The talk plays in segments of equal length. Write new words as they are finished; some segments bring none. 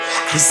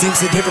It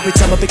seems that every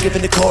time I've been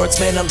given the cards,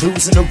 man, I'm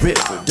losing a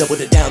river. Doubled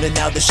it down and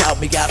now they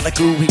shout me out like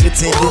who we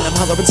attended. I'm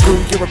hollering,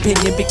 screw your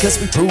opinion because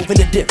we proven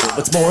it different.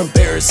 What's more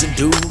embarrassing,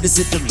 dude,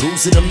 is it to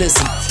lose and to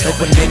listen? Like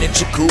one minute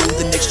you're cool,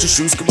 the next your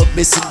shoes come up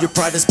missing. Your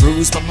pride is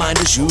bruised, my mind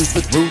is used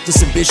with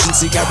ruthless ambition.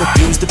 See, I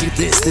refuse to be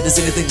listed as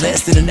anything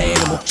less than an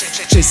animal.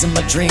 Chasing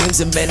my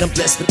dreams and man, I'm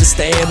blessed with the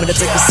stamina.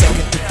 Take a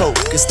second to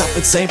focus, stop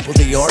and sample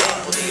the art.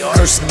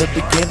 Curse in the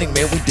beginning,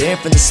 man, we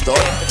damn from the start.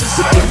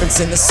 The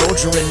difference in the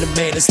soldier and the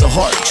man is the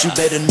heart. You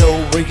better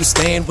know where you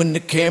stand when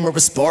the camera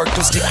sparks.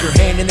 Don't stick your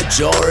hand in the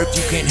jar if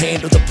you can't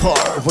handle the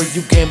part. Where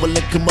you gamble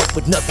and come up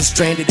with nothing,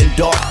 stranded in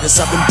darkness.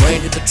 I've been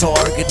branded the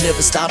target,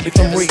 never stop me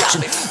from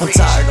reaching. I'm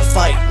tired of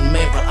fighting,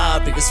 man, for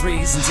obvious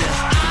reasons,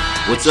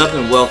 yeah. What's up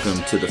and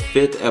welcome to the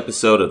 5th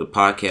episode of the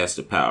Podcast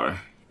of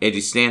Power.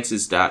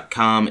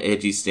 EdgyStances.com,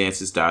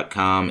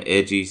 EdgyStances.com,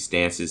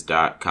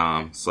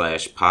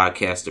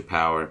 EdgyStances.com/Podcast of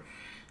Power.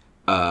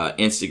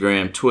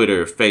 Instagram,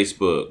 Twitter,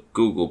 Facebook,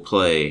 Google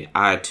Play,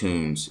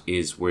 iTunes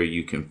is where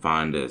you can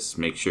find us.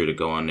 Make sure to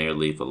go on there,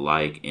 leave a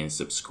like, and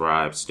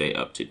subscribe. Stay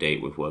up to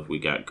date with what we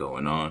got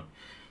going on.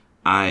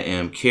 I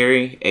am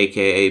Kerry,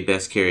 a.k.a.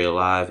 Best Kerry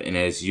Alive, and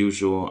as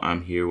usual,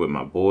 I'm here with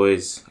my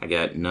boys. I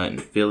got Nut and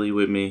Philly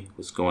with me.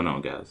 What's going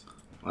on, guys?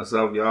 What's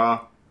up,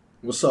 y'all?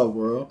 What's up,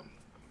 world?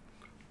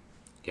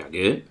 Y'all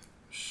good?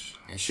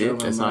 That's it?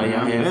 That's all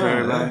y'all have for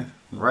everybody?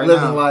 Right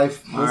Living now.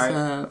 Life. What's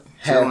up?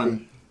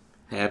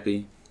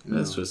 Happy.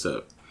 That's what's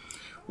up.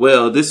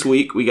 Well, this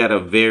week we got a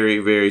very,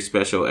 very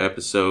special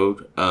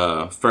episode.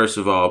 First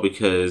of all,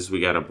 because we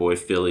got our boy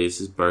Philly. It's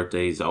his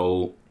birthday. He's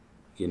old.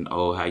 Getting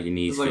old. How you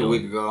need It's like Philly.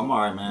 a week ago. I'm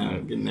alright, man.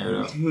 I'm getting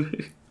there, though.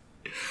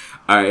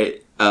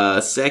 Alright.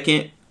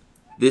 Second,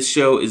 this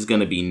show is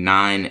going to be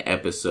 9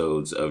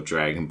 episodes of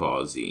Dragon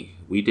Ball Z.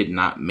 We did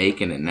not make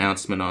an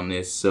announcement on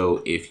this,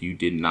 so if you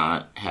did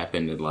not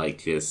happen to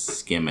just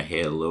skim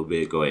ahead a little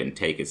bit, go ahead and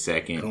take a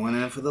second. Going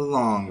in for the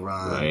long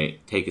run. Right.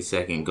 Take a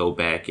second, go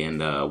back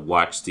and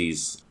watch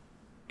these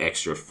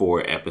extra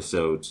 4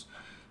 episodes.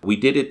 We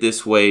did it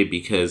this way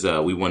because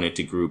we wanted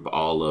to group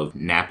all of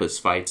Nappa's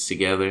fights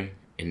together,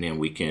 and then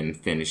we can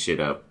finish it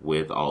up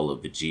with all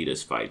of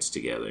Vegeta's fights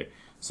together,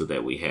 so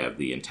that we have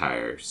the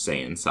entire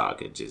Saiyan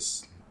saga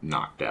just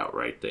knocked out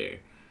right there.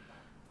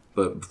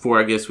 But before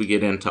I guess we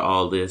get into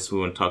all this, we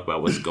want to talk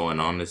about what's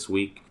going on this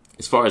week.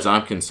 As far as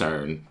I'm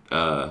concerned,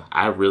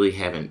 I really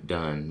haven't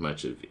done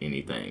much of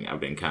anything. I've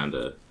been kind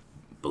of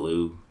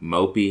blue,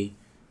 mopey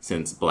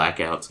since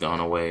Blackout's gone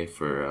away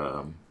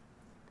for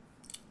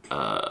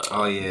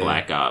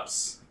Black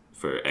Ops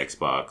for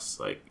Xbox.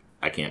 Like,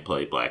 I can't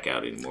play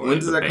Blackout anymore. When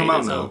does that come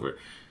out now? Over.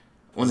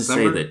 I want to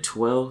say the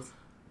 12th.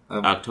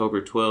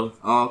 October 12th.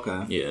 Oh,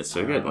 okay. Yeah, so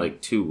I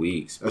got 2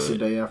 weeks. That's the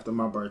day after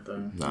my birthday.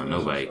 No,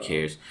 nobody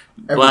cares.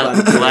 Everybody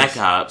cares. Black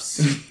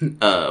Ops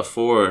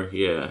 4,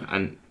 yeah.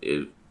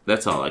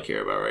 That's all I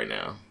care about right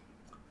now.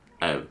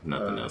 I have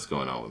nothing else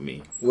going on with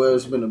me. Well,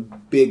 it's been a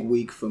big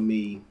week for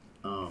me.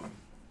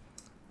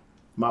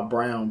 My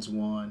Browns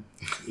won,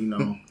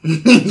 Yeah.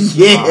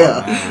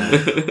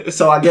 Oh,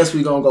 so I guess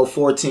we're going to go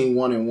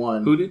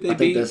 14-1-1. Who did they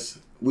beat?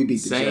 We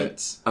beat the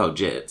Saints? Jets. Oh,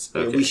 Jets.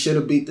 Okay. Yeah, we should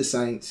have beat the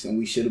Saints, and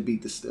we should have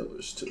beat the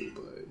Steelers, too.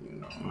 But,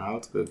 No,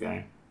 it's a good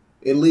game.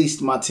 At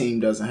least my team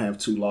doesn't have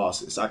 2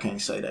 losses. I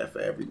can't say that for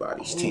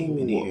everybody's team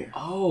in here.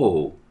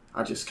 Oh.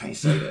 I just can't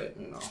say that,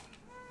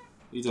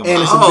 You talking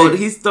about,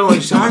 He's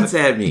throwing shots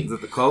at me. is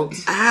it the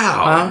Colts? Ow.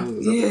 Huh?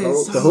 Yeah, The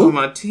it's who? talking about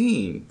my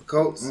team. The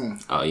Colts?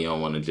 Oh, you don't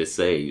want to just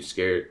say you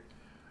scared?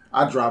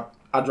 I dropped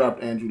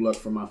Andrew Luck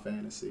for my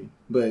fantasy,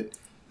 but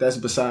that's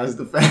besides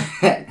the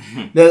fact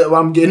that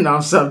I'm getting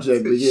off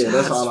subject. But yeah,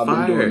 that's all I've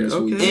been doing this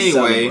week. Okay.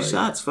 Anyway,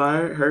 shots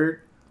fired.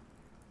 Heard.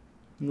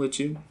 I'm with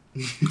you.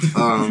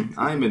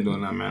 I ain't been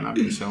doing that, man. I've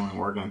been chilling,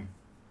 working,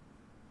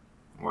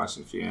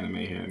 watching a few anime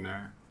here and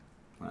there,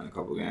 playing a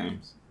couple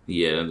games.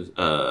 Yeah,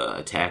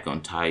 Attack on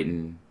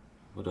Titan.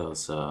 What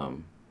else?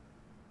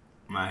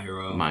 My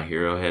Hero. My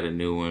Hero had a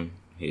new one.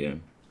 Yeah.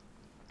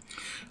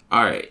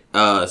 All right.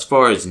 As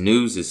far as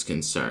news is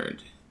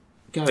concerned,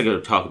 gotta go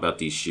talk about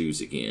these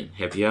shoes again.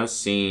 Have y'all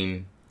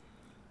seen?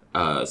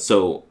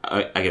 So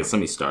I guess let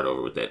me start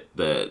over with that.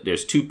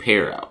 There's 2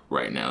 pair out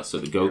right now. So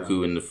the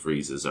Goku and the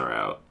Friezas are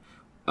out.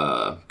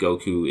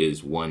 Goku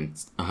is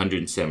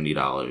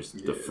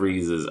 $170. The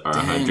Friezas are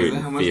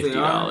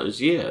 $150.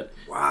 Yeah.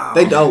 Wow.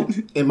 They dope,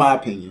 in my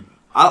opinion.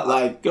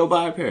 Go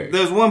buy a pair.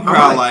 There's one pair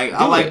I like.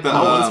 I like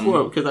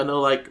the because I know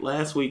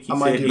last week he I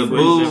might said get he the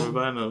wished Boo.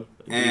 everybody know.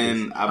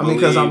 and I mean,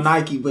 because believe I'm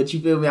Nike, but you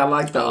feel me? I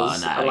like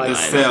those. I like the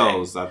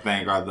cells, I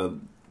think, are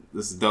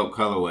this dope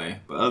colorway.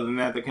 But other than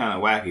that, they're kind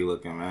of wacky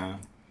looking, man.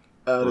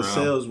 The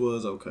sales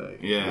was okay.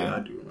 Yeah. I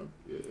do remember.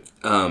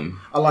 Yeah.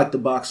 I like the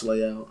box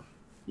layout.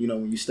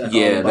 When you stack all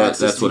Yeah, the boxes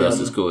that's what together. else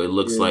is cool. It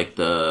looks like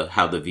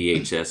how the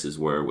VHSs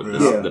were with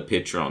the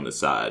picture on the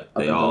side.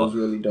 I They think that all was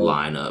really dope.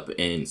 line up,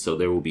 and so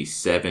there will be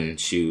 7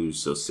 shoes,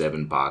 so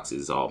 7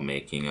 boxes, all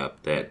making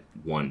up that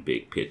one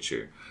big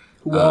picture.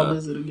 Who all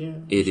is it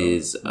again? It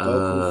is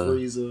Goku,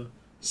 Frieza,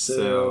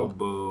 Cell,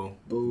 Boo,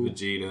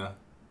 Vegeta,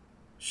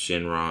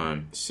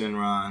 Shenron.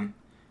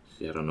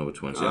 See, I don't know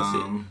which ones y'all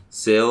see.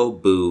 Cell,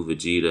 Boo,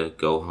 Vegeta,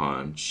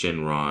 Gohan,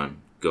 Shenron,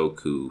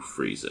 Goku,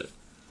 Frieza.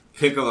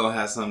 Piccolo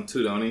has some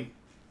too, don't he?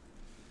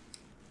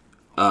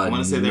 I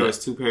want to say there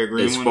was 2 pair of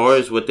green ones. As far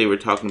as what they were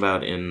talking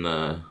about in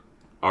the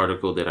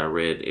article that I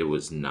read, it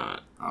was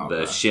not. Okay.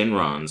 The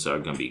Shenrons are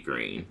going to be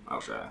green.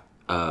 Okay.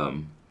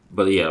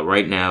 But yeah,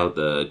 right now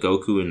the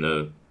Goku and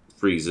the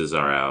Friezas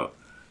are out.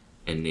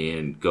 And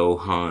then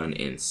Gohan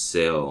and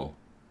Cell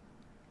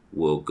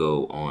will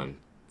go on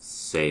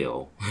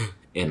sale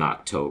in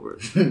October.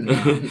 Had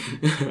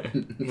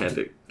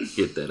to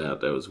get that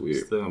out. That was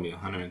weird. Still going to be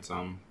 100 and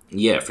something.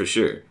 Yeah, for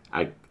sure.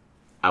 I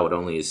would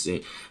only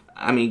assume...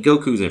 I mean,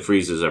 Gokus and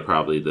Friezas are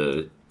probably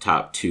the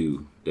top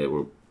 2 that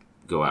will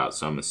go out,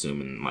 so I'm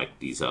assuming like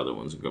these other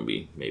ones are going to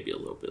be maybe a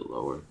little bit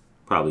lower.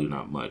 Probably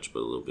not much, but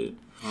a little bit.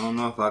 I don't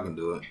know if I can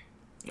do it.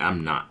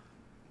 I'm not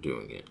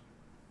doing it.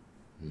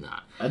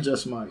 Not. I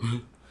just might.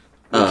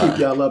 I'll keep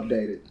y'all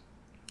updated.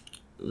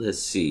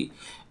 Let's see.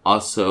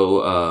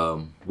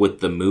 Also, with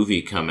the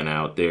movie coming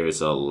out,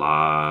 there's a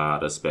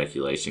lot of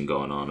speculation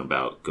going on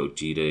about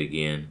Gogeta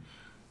again.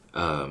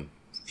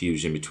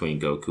 Fusion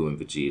between Goku and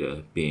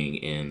Vegeta being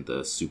in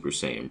the Super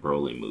Saiyan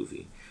Broly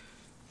movie.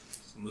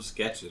 Some new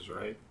sketches,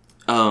 right?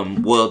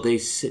 Well, they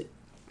sit,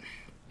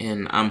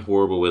 and I'm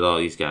horrible with all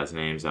these guys'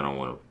 names. I don't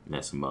want to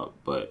mess them up,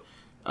 but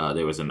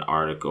there was an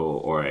article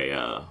or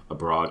a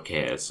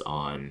broadcast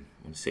on,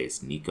 I want to say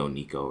it's Nico or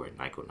Nico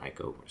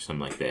or something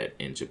like that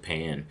in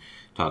Japan,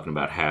 talking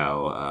about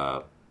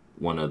how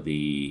one of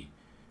the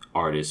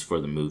artists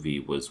for the movie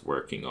was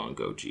working on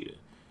Gogeta.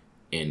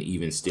 And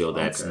even still,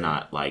 that's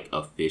not like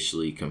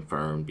officially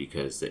confirmed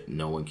because that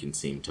no one can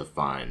seem to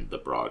find the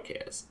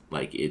broadcast.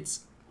 Like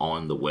it's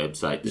on the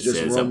website that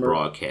says a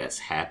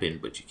broadcast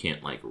happened, but you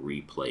can't like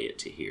replay it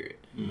to hear it.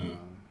 Mm-hmm.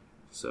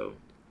 So,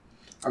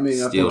 I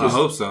mean, I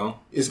hope so.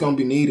 It's gonna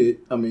be needed.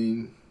 I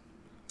mean,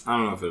 I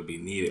don't know if it'll be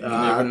needed. You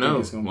never know.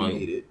 Think it's gonna be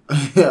needed.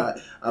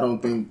 I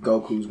don't think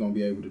Goku's gonna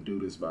be able to do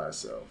this by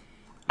himself.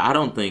 I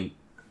don't think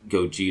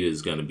Gogeta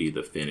is going to be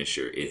the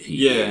finisher if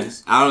he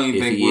is. I don't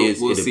even think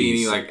we'll see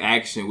any like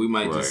action. We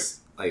might just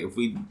like if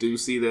we do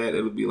see that,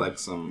 it'll be like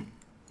some.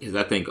 Because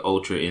I think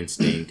Ultra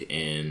Instinct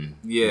and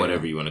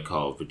whatever you want to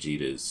call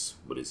Vegeta's,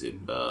 what is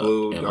it,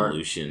 Blue,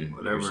 Evolution,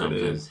 dark, whatever or something.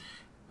 It is.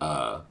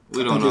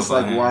 We don't know. It's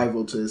like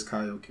rival to his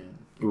Kaioken.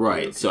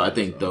 Right. So I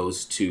think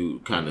those two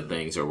kind of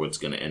things are what's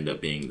going to end up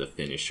being the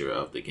finisher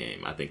of the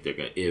game. I think they're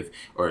going to,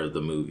 or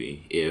the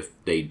movie, if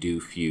they do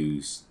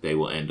fuse, they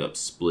will end up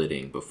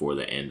splitting before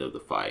the end of the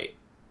fight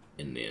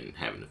and then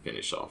having to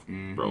finish off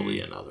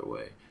Broly another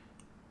way.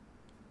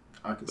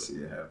 I can see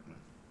it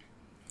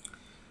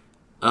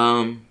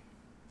happening.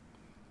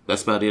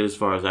 That's about it as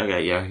far as I got.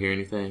 Y'all hear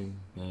anything?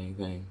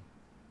 Anything?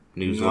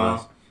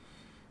 News-wise? No.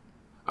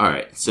 All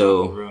right.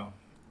 So,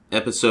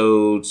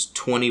 episodes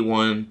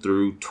 21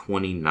 through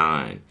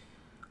 29.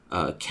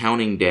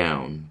 Counting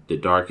Down, The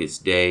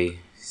Darkest Day,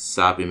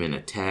 Saiyaman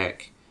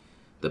Attack,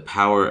 The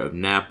Power of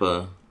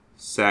Nappa,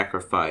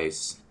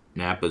 Sacrifice,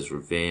 Nappa's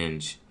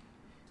Revenge,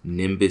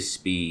 Nimbus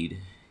Speed,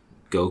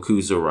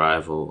 Goku's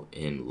Arrival,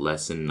 and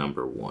Lesson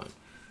Number 1.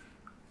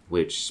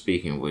 Which,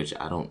 speaking of which,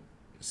 I don't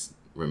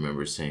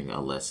remember seeing a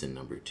Lesson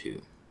Number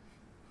 2.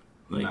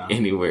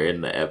 Anywhere in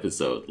the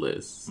episode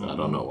list. So I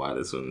don't know why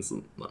this one's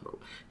number 1.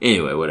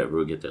 Anyway, whatever.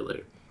 We'll get there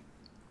later.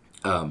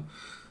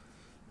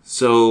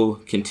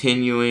 So,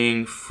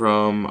 continuing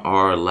from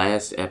our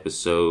last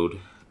episode,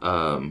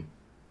 they're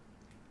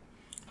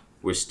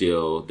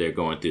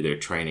going through their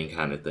training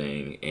kind of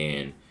thing,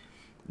 and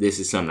this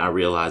is something I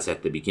realized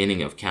at the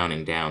beginning of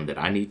Counting Down that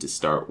I need to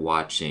start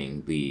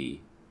watching the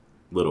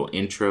little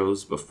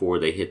intros before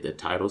they hit the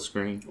title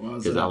screen,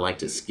 because I like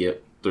to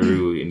skip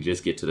through and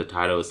just get to the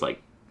title. It's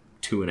like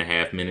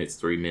 2.5 minutes,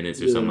 3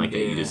 minutes, or something like that.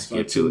 You just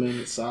skip to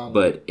it.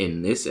 But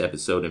in this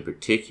episode in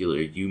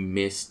particular, you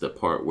miss the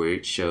part where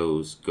it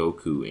shows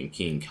Goku and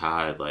King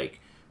Kai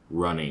like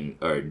running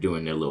or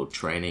doing their little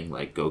training,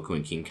 like Goku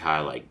and King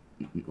Kai like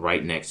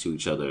right next to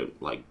each other,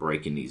 like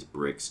breaking these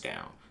bricks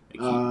down.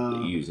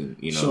 Like using,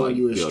 showing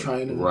you his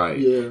training, right?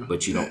 Yeah.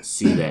 But you don't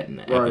see that in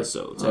the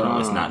episodes at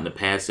all. It's not in the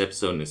past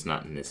episode, and it's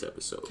not in this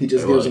episode. He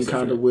just gives him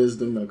kind of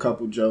wisdom and a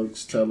couple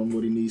jokes, tell him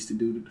what he needs to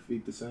do to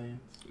defeat the Saiyans.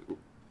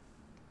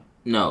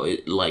 No,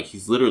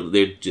 he's literally,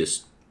 they're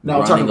just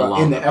I'm talking about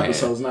in the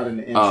episodes, not in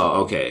the intro.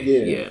 Oh, okay,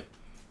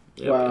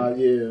 yeah. Wow,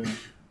 yeah.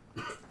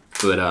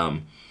 But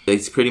they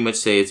pretty much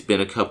say it's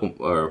been a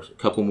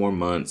couple more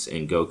months,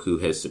 and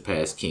Goku has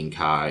surpassed King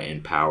Kai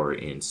in power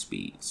and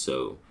speed.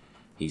 So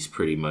he's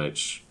pretty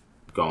much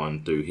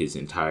gone through his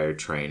entire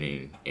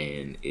training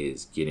and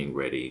is getting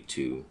ready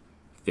to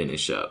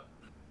finish up.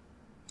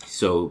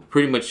 So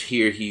pretty much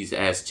here he's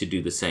asked to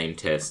do the same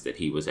test that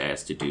he was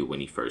asked to do when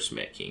he first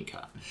met King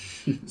Kai.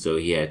 So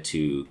he had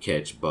to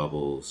catch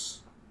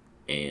Bubbles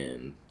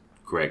and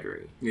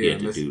Gregory. He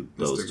had to do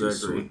those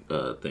two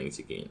things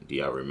again. Do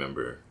y'all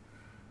remember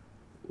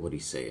what he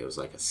say? It was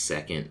like a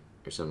second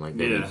or something like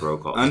that. Yeah. He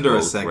broke all under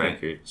both a second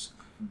records.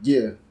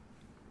 Yeah, it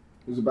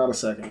was about a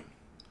second.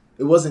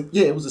 It wasn't.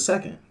 Yeah, it was a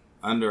second.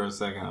 Under a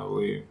second, I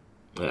believe.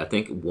 I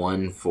think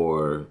one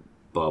for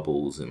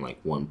bubbles and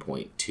like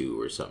 1.2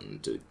 or something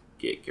to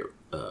get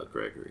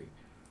Gregory.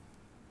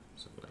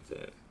 Something like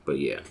that. But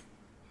yeah.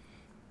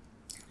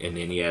 And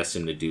then he asked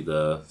him to do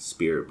the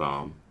spirit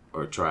bomb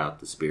or try out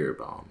the spirit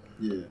bomb.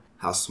 Yeah.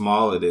 How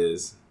small it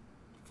is,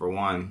 for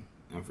one.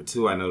 And for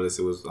two, I noticed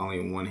it was only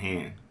in one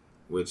hand.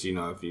 Which, you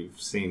know, if you've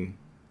seen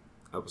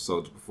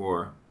episodes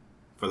before,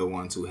 for the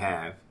ones who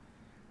have,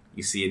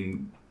 you see it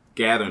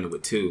gathering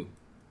with two,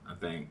 I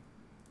think.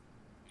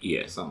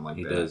 Yeah. Something like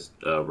he that. He does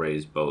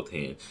raise both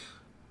hands.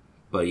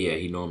 But yeah,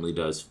 he normally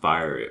does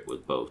fire it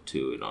with both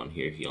too. And on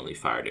here, he only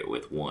fired it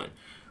with one.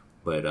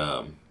 But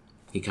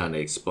he kind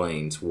of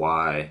explains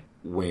why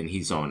when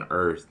he's on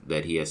Earth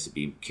that he has to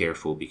be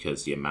careful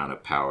because the amount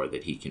of power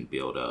that he can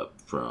build up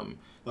from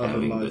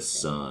having the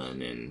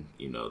sun and,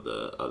 you know,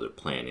 the other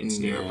planets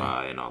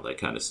nearby and all that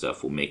kind of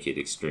stuff will make it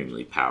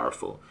extremely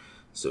powerful.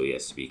 So he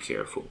has to be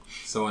careful.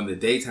 So in the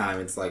daytime,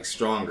 it's like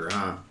stronger,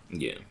 huh?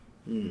 Yeah.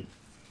 And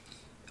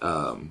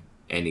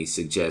he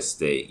suggests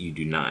that you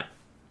do not,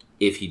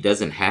 if he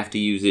doesn't have to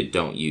use it,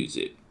 don't use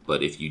it.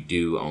 But if you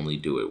do, only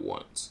do it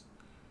once.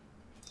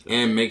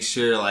 And make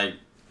sure, like,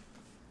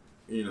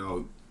 you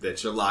know,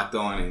 that you're locked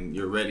on and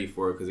you're ready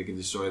for it because it can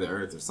destroy the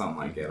Earth or something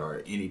like that,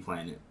 or any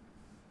planet.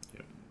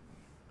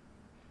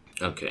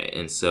 Okay,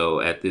 and so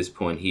at this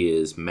point he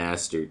is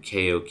mastered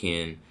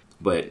Kaioken,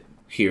 but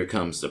here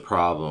comes the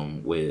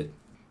problem with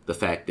the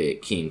fact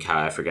that King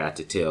Kai forgot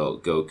to tell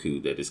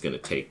Goku that it's going to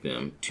take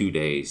them 2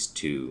 days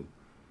to,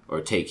 or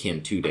take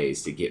him 2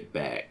 days to get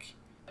back,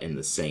 and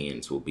the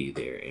Saiyans will be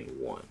there in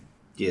one.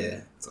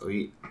 Yeah, so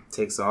he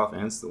takes off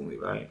instantly,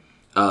 right?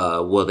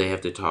 Well, they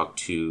have to talk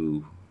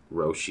to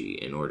Roshi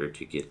in order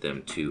to get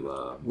them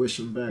to wish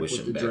him back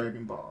with the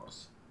Dragon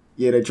Balls.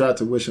 Yeah, they tried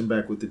to wish him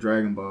back with the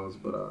Dragon Balls,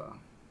 but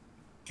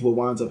what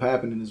winds up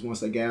happening is once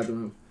they gather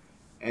him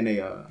and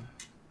they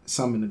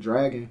summon the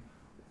dragon,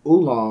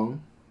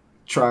 Oolong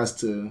tries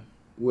to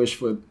wish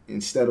for,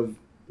 instead of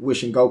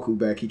wishing Goku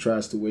back, he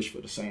tries to wish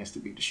for the Saiyans to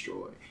be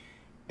destroyed.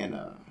 And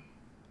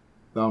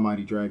the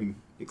Almighty Dragon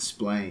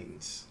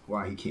explains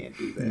why he can't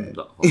do that.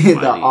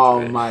 The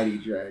Almighty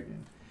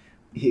Dragon.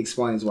 He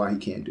explains why he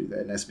can't do that,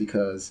 and that's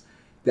because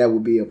that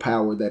would be a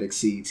power that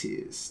exceeds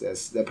his.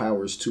 That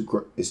power is too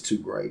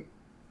great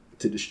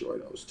to destroy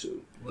those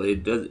two. Well,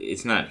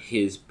 it's not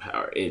his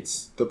power.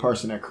 It's the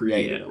person that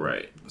created him.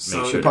 Right.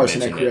 So Make sure the person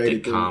that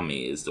created that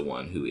Kami is the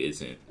one who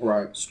isn't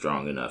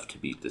strong enough to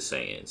beat the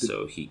Saiyans,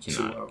 so he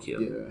cannot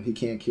kill. Yeah, he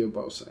can't kill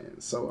both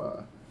Saiyans.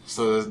 So,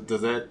 so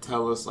does that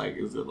tell us, like,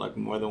 is it like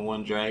more than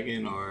one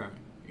dragon, or,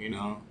 you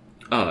know?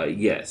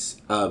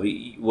 Yes.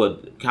 Well,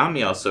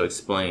 Kami also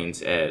explains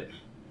that's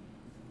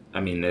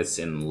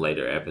in a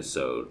later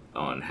episode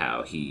on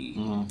how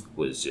he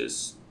was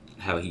just.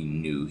 How he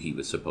knew he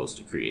was supposed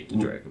to create the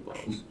Dragon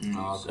Balls.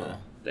 Oh, okay. So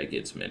that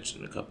gets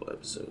mentioned in a couple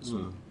episodes.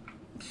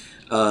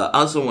 I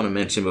also want to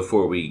mention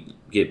before we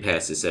get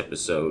past this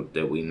episode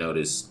that we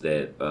noticed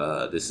that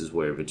this is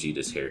where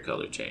Vegeta's hair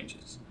color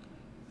changes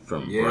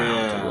from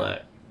brown to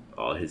black.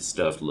 All his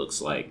stuff looks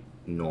like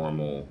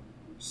normal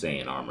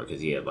Saiyan armor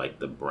because he had like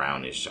the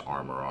brownish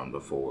armor on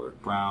before.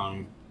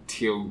 Brown,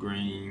 teal,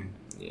 green.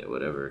 Yeah,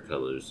 whatever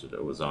colors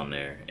that was on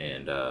there.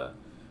 And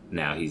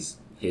now his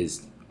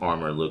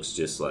armor looks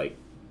just like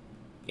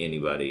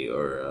anybody,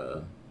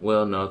 or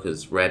well, no,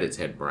 because Raditz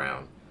had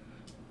brown.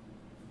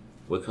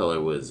 What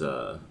color was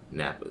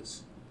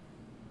Nappa's?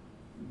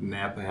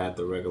 Nappa had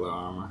the regular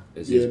armor.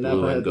 Is his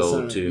blue and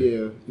gold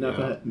too? Yeah,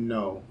 Nappa had,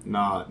 no,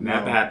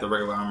 Nappa had the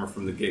regular armor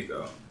from the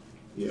get-go.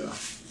 Yeah.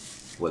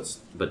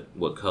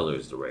 What color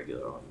is the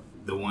regular armor?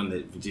 The one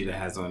that Vegeta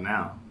has on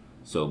now.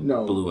 So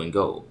blue and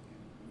gold.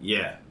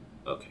 Yeah.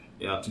 Okay.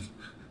 Yeah.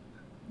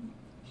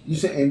 You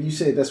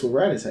said that's what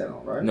Raditz had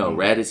on, right? No,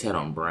 Raditz had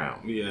on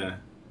brown. Yeah.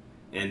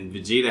 And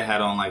Vegeta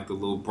had on like the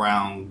little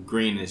brown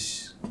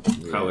greenish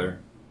color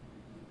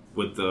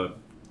with the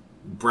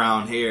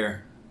brown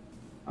hair.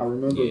 I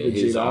remember Vegeta.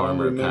 His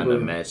armor kind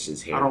of matched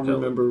his hair. I don't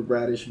remember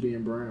Raditz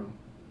being brown.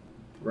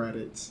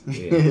 Raditz.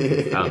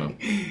 Yeah, I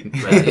don't know.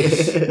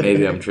 Raditz.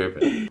 Maybe I'm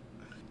tripping.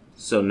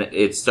 So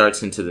it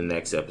starts into the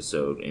next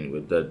episode and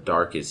with the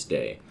darkest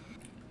day.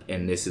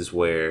 And this is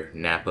where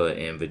Nappa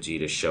and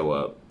Vegeta show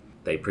up.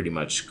 They pretty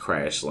much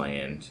crash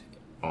land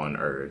on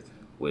Earth,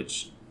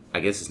 which I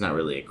guess it's not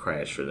really a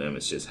crash for them.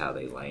 It's just how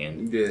they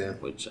land. Yeah.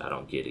 Which I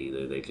don't get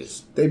either.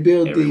 They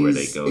build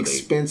these they go,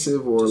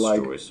 expensive or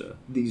like stuff.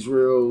 These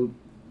real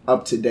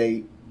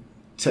up-to-date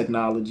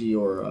technology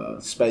or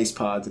space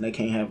pods, and they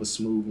can't have a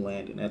smooth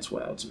landing. That's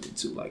wild to me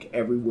too. Like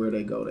everywhere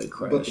they go, they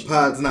crash. But the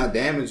pod's not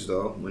damaged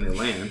though when it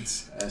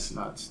lands. That's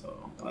nuts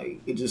though.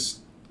 Like it just,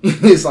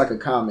 it's like a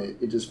comet.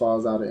 It just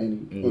falls out of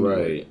any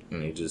right,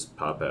 and they just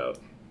pop out.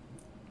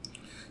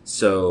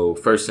 So,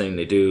 first thing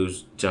they do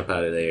is jump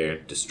out of there,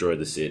 destroy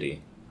the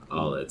city.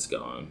 All that's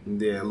gone.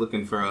 Yeah,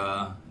 looking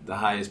for the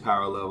highest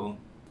power level.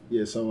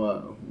 Yeah,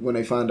 so when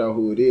they find out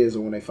who it is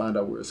or when they find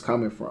out where it's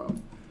coming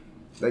from,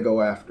 they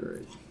go after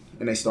it.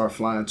 And they start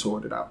flying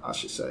toward it, I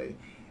should say.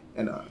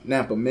 And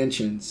Nappa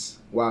mentions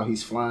while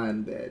he's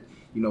flying that,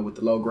 with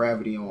the low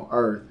gravity on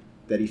Earth,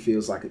 that he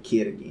feels like a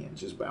kid again,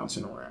 just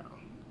bouncing around.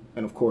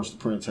 and of course the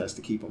prince has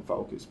to keep him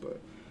focused. But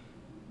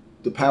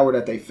the power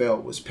that they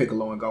felt was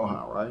Piccolo and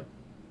Gohan, right?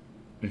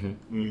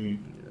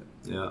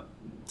 Yeah,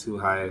 two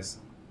highest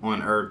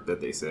on Earth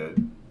that they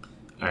said.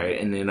 All right,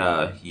 and then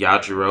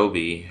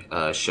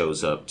Yajirobe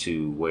shows up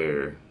to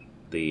where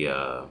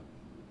the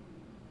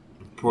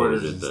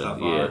Porters and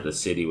stuff are. the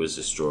city was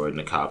destroyed and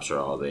the cops are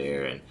all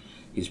there, and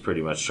he's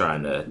pretty much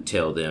trying to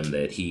tell them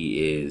that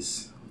he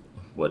is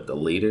the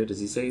leader? Does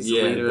he say he's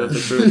the leader of the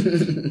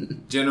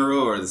group? General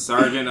or the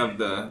sergeant of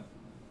the.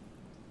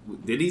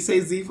 Did he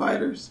say Z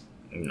Fighters?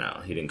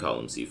 No, he didn't call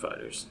them Z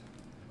Fighters.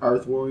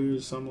 Earth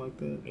Warriors, something like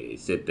that. He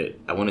said that,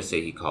 I want to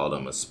say he called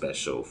them a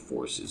special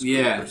forces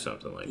group or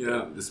something like that.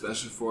 Yeah, the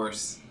special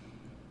force.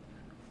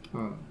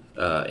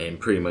 And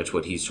pretty much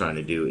what he's trying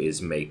to do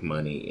is make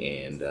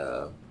money and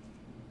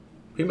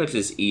pretty much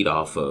just eat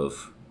off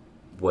of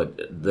what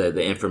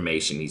the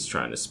information he's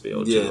trying to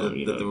spill to them.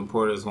 Yeah, that the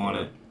reporters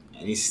wanted.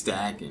 And he's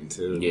stacking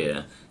too.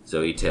 Yeah,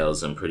 so he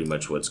tells them pretty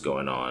much what's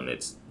going on.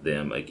 It's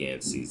them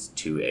against these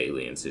two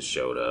aliens that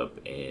showed up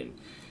and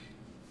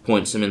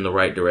points them in the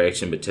right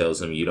direction, but tells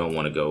them you don't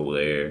want to go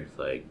there.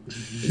 Like,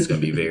 it's going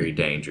to be very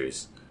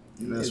dangerous.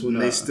 And that's when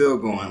they still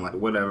going like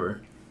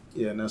whatever.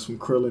 Yeah, and that's when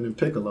Krillin and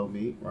Piccolo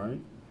meet, right?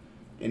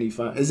 And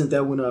isn't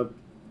that when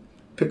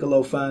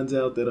Piccolo finds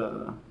out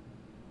that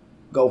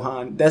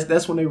Gohan?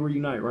 That's when they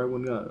reunite, right?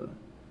 When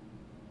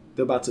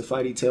they're about to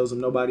fight, he tells him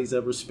nobody's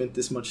ever spent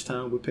this much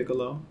time with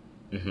Piccolo.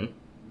 Mm-hmm.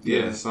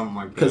 Yeah, something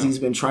like that. Because he's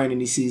been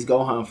training, he sees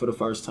Gohan for the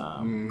first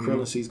time. Mm-hmm.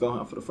 Krillin sees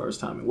Gohan for the first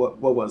time. And what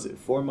was it?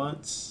 4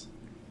 months?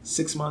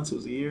 6 months? It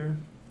was a year?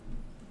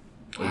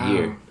 A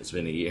year. It's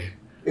been a year.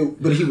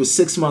 But he was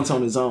 6 months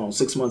on his own.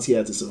 6 months he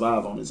had to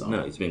survive on his own.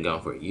 No, he's been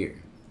gone for a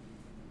year.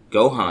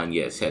 Gohan,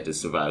 yes, had to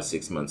survive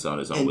 6 months on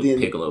his own with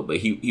Piccolo, but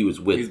he was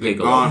with Piccolo been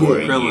gone for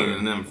a year. Krillin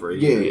and them for a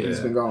year. Yeah, he's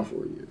been gone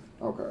for a year.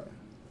 Okay.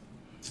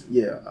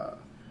 Yeah.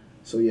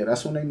 So, yeah,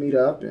 that's when they meet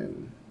up,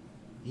 and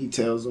he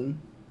tells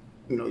him,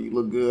 you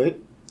look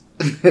good.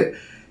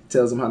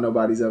 Tells him how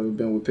nobody's ever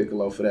been with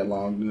Piccolo for that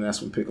long, and that's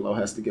when Piccolo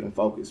has to get him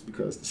focused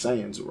because the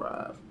Saiyans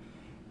arrive.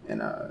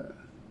 And,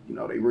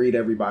 they read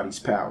everybody's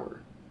power.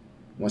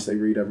 Once they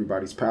read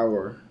everybody's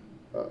power,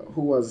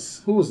 who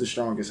was the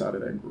strongest out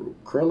of that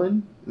group?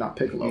 Krillin? Not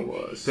Piccolo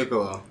was.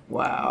 Piccolo.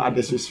 Wow, I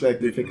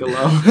disrespected Piccolo.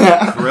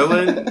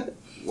 Krillin?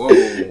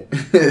 Whoa.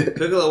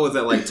 Piccolo was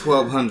at like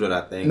 1,200,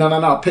 I think.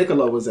 No.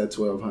 Piccolo was at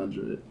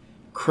 1,200.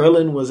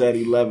 Krillin was at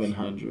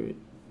 1,100.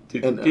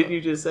 Didn't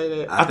you just say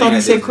that? I thought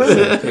you said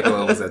Krillin.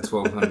 Piccolo was at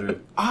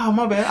 1,200. Oh,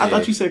 my bad. I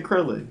thought you said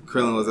Krillin.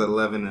 Krillin was at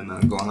 11 and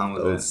Gohan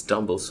was at...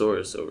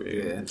 Stumblesaurus over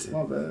here. Yeah,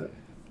 my bad.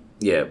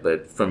 Yeah,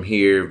 but from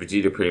here,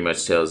 Vegeta pretty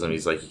much tells him,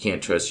 he's like, you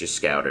can't trust your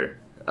scouter.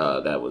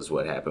 That was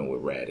what happened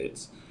with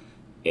Raditz.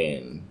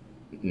 And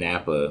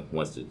Nappa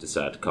wants to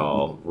decide to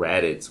call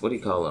Raditz, what do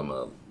you call him,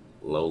 a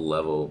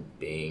low-level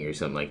being or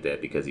something like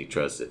that, because he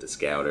trusted the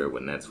scouter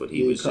when that's what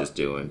he was just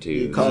doing, too.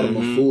 He called him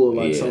a fool,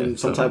 like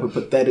some type of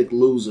pathetic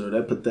loser,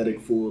 that pathetic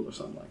fool or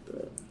something like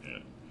that.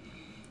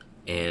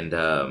 Yeah.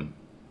 And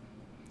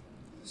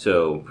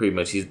so pretty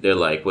much they're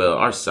like, well,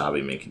 our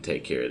Sabimen can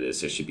take care of this.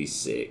 There should be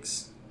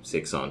 6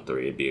 on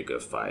 3. It'd be a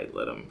good fight.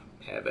 Let them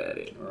have at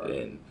it. Right.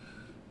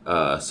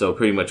 And so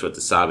pretty much what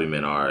the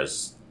Sabimen are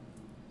is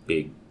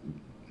big,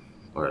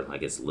 or I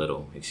guess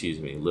little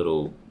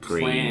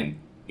green,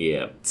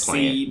 plant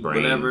seed,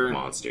 brain whatever.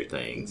 Monster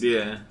things.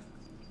 Yeah.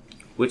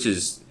 Which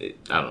is,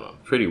 I don't know,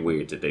 pretty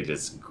weird that they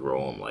just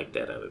grow them like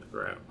that out of the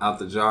ground. Out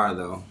the jar,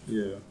 though.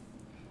 Yeah.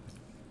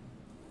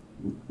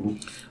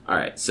 All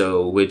right,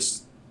 so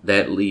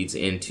that leads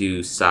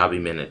into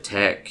Sabimen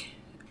attack.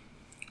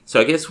 So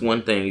I guess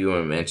one thing you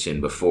want to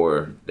mention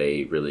before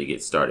they really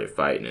get started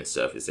fighting and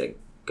stuff is that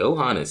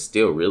Gohan is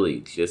still really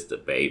just a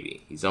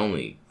baby. He's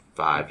only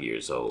 5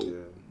 years old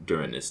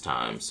during this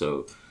time,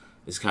 so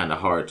it's kind of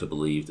hard to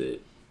believe that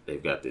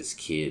they've got this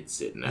kid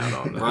sitting out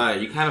on the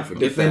right. You kind of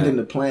forget defending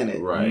the planet,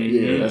 right?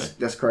 Yeah,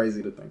 that's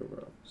crazy to think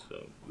about.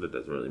 So that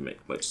doesn't really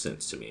make much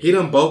sense to me. He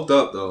done bulked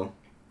up though.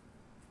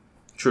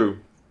 True,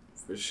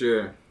 for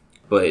sure.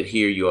 But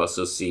here you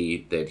also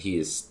see that he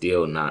is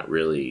still not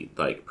really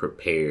like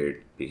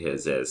prepared,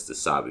 because as the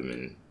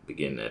Sabimen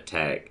begin to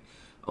attack,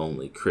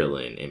 only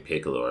Krillin and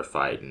Piccolo are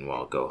fighting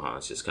while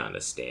Gohan's just kind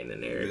of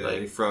standing there. Yeah, like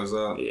he froze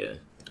up. Yeah.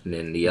 And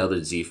then the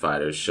other Z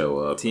fighters show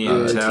up. Tien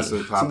and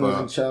Chaozu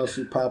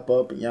pop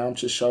up, and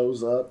Yamcha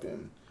shows up,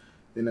 and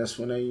then that's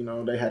when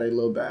they had a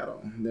little battle.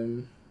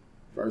 Them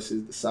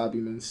versus the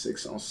Sabimen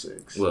 6 on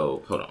 6.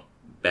 Well, hold on,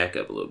 back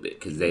up a little bit,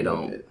 because they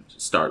don't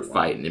start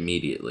fighting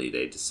immediately.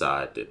 They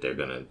decide that they're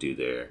gonna do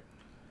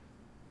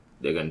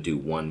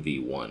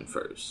 1v1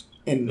 first.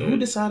 And who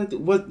decided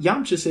what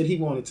Yamcha said he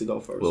wanted to go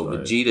first? Well, right?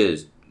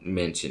 Vegeta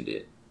mentioned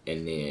it,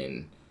 and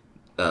then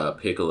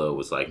Piccolo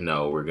was like,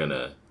 "No,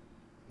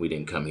 we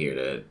didn't come here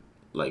to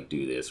like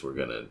do this. We're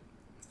gonna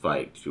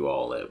fight you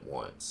all at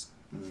once."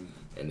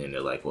 And then they're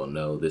like, "Well,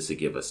 no, this would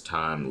give us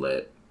time.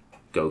 Let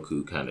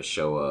Goku kind of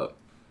show up,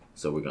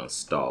 so we're gonna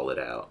stall it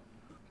out."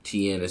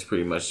 Tien is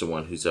pretty much the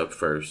one who's up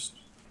first.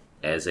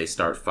 As they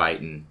start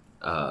fighting,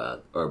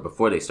 or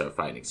before they start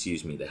fighting,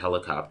 excuse me, the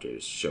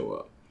helicopters show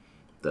up.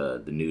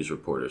 The news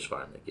reporters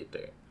finally get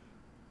there.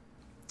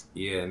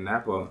 Yeah,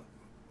 Nappa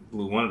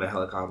blew one of the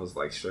helicopters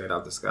like straight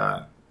out the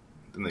sky.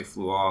 Then they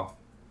flew off.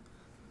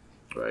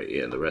 Right,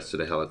 yeah, the rest of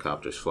the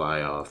helicopters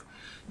fly off.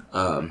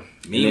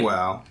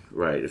 Meanwhile,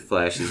 it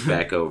flashes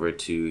back over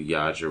to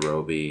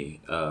Yajirobe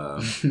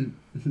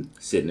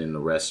sitting in the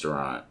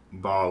restaurant.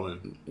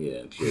 balling.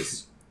 Yeah,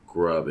 just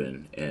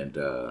grubbing and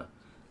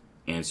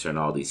answering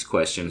all these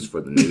questions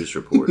for the news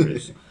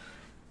reporters.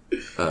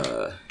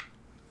 But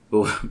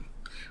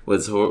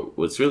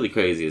what's really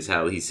crazy is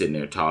how he's sitting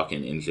there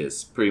talking and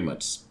just pretty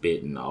much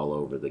spitting all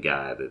over the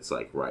guy that's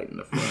like right in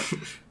the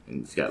front.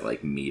 And he's got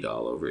like meat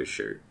all over his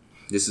shirt.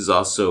 This is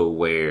also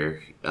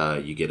where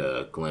you get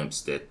a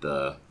glimpse that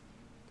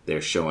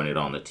they're showing it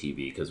on the TV,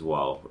 because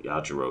while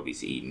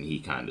Yajirobe's eating, he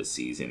kind of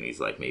sees it and he's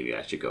like, maybe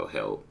I should go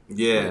help.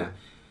 Yeah. But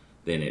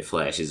then it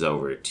flashes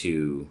over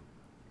to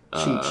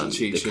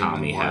Chi-Chi the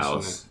Kami watching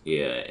house.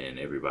 Yeah, and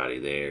everybody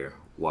there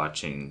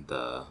watching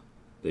the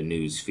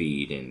news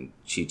feed, and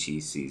Chi-Chi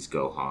sees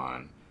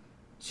Gohan.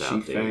 She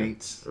Out there.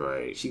 faints.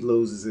 Right. She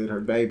loses it.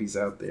 Her baby's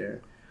out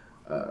there.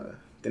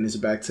 Then it's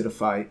back to the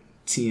fight.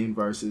 Tien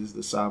versus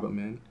the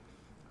Saibamen.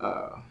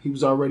 He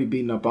was already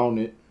beating up on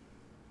it.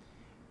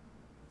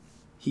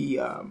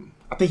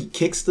 I think he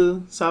kicks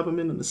the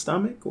Saibaman in the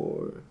stomach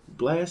or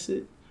blasts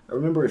it. I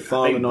remember it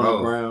falling on the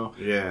ground.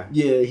 Yeah.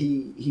 Yeah,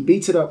 he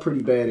beats it up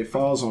pretty bad. It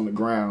falls on the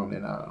ground,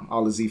 and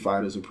all the Z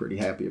fighters are pretty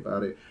happy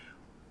about it.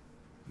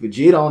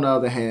 Vegeta, on the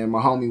other hand,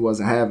 my homie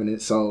wasn't having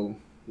it, so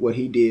what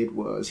he did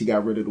was he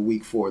got rid of the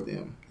weak for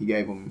them. He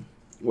gave them,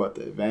 the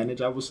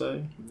advantage, I would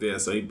say? Yeah,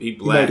 so he He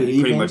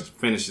pretty much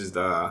finishes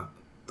the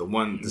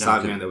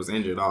Saibaman that was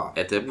injured off.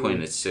 At that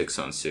point, it's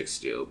 6-on-6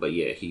 still. But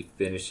yeah, he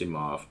finished him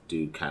off.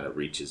 Dude kind of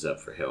reaches up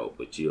for help,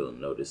 which you'll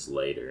notice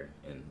later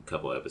in a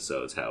couple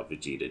episodes how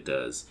Vegeta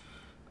does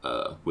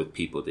with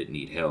people that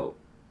need help.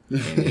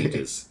 And he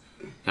just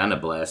kind of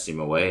blasts him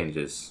away and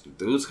just...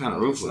 Dude's kind of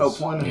ruthless. No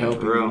point in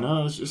helping real. you.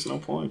 No, it's just no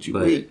point. You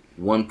But weak.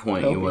 one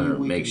point you Helping want you to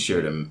weak make and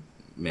sure shit. to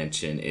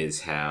mention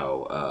is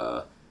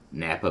how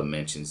Nappa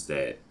mentions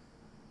that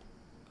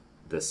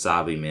the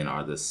Saibamen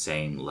are the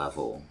same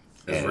level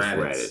as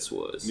Raditz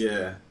was.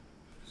 Yeah.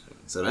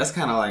 So that's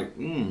kind of like,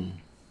 Right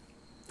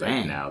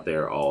dang. now,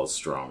 they're all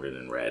stronger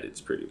than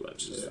Raditz, pretty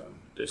much. Is Yeah. what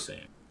they're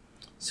saying.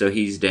 So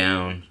he's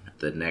down.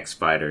 The next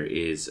fighter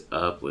is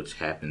up, which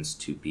happens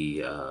to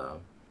be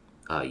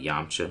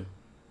Yamcha.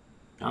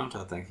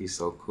 I think he's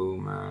so cool,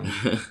 man.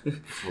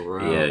 For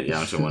real. Yeah,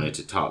 Yamcha wanted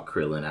to talk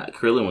Krillin out.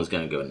 Krillin was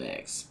going to go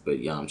next, but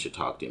Yamcha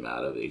talked him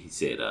out of it. He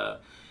said,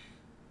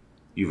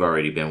 you've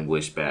already been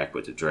wished back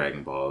with the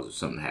Dragon Balls. If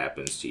something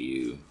happens to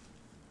you,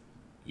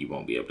 you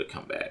won't be able to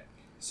come back.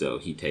 So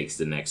he takes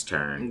the next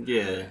turn.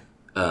 Yeah.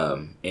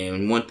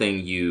 And one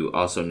thing you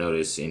also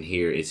notice in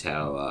here is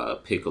how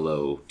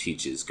Piccolo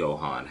teaches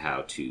Gohan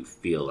how to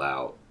feel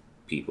out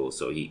people,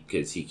 so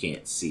because he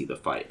can't see the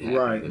fight happen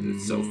Right. because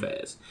it's so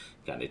fast.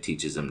 Kind of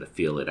teaches him to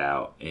feel it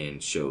out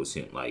and shows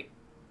him like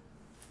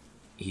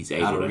he's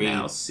able to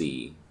now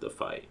see the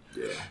fight.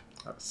 Yeah.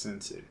 I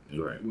sense it.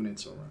 Right. When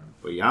it's around.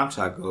 But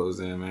Yamcha goes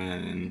in,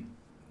 man, and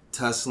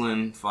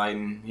tussling,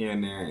 fighting here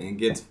and there, and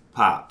gets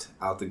popped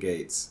out the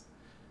gates.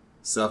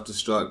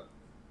 Self-destruct.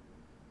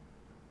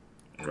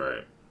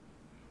 Right.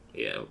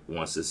 Yeah.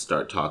 Wants to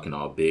start talking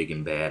all big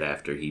and bad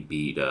after he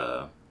beat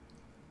the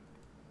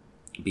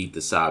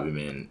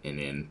Saibaman, and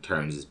then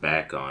turns his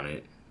back on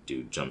it.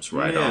 Dude jumps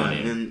right on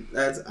him. And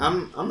that's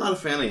I'm not a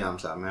fan of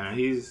Yamcha, man.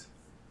 He's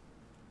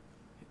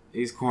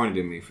corny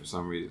to me for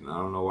some reason. I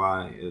don't know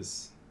why.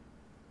 It's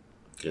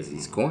Because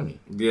he's corny.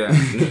 yeah,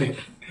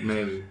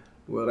 maybe.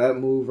 Well, that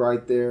move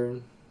right there,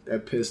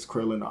 that pissed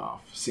Krillin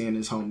off, seeing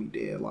his homie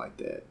dead like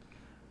that.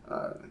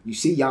 You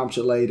see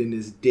Yamcha laid in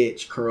this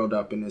ditch, curled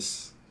up in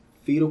this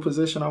fetal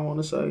position, I want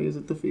to say. Is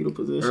it the fetal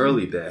position?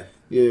 Early death.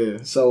 Yeah.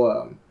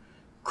 So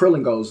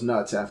Krillin goes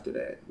nuts after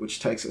that, which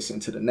takes us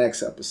into the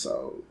next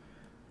episode,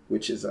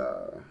 which is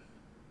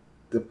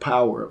the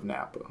power of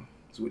Nappa,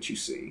 is what you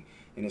see.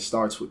 And it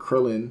starts with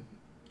Krillin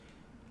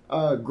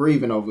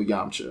grieving over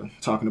Yamcha,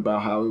 talking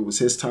about how it was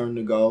his turn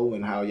to go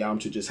and how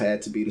Yamcha just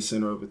had to be the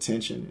center of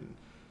attention. And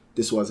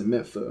this wasn't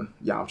meant for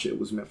Yamcha, it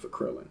was meant for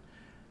Krillin.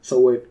 So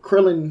what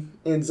Krillin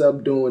ends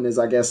up doing is,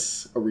 I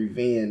guess, a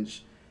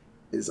revenge,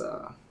 is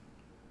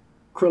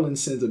Krillin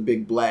sends a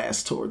big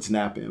blast towards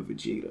Nappa and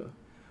Vegeta,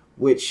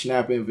 which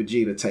Nappa and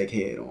Vegeta take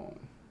head on.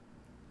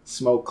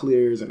 Smoke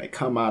clears and they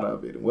come out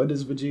of it. And what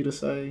does Vegeta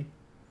say?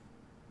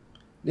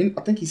 Then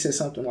I think he said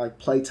something like,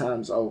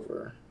 "Playtime's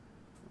over."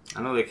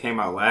 I know they came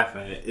out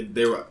laughing.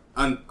 They were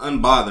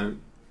unbothered.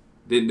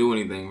 Didn't do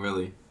anything,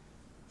 really.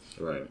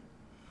 Right.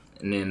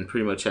 And then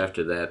pretty much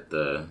after that,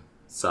 the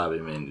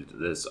Saibamen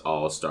just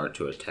all start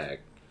to attack.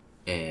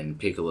 And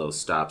Piccolo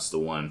stops the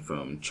one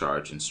from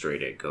charging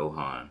straight at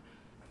Gohan.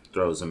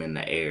 Throws him in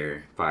the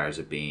air, fires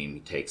a beam, he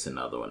takes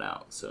another one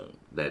out. So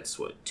that's,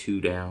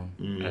 2 down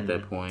at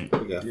that point?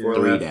 We got 4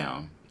 3 left.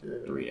 down.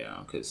 Yeah. 3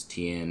 down. Because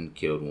Tien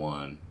killed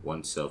one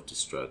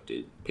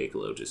self-destructed.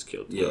 Piccolo just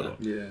killed the other.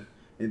 Yeah.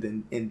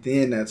 And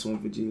then that's when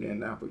Vegeta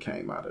and Nappa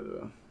came out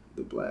of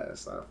the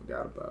blast. I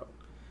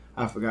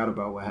forgot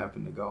about what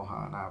happened to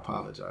Gohan. I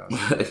apologize.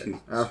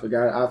 I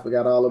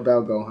forgot all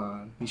about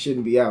Gohan. He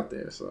shouldn't be out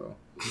there, so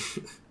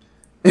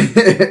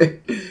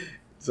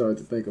sorry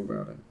to think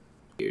about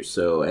it.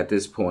 So at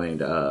this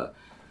point, I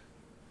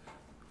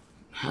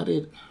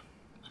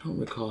don't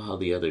recall how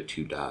the other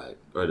two died,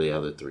 or the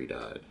other three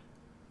died.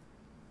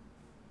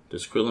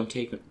 Does Krillin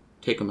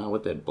take him out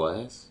with that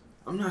blast?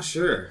 I'm not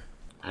sure.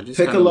 I just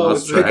kind of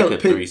lost track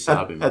of three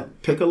Sabi.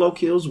 Piccolo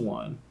kills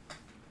one,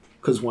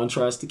 because one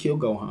tries to kill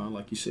Gohan,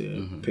 like you said.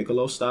 Mm-hmm.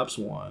 Piccolo stops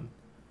one.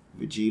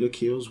 Vegeta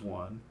kills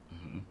one.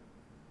 Mm-hmm.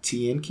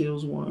 Tien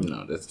kills one.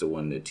 No, that's the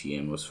one that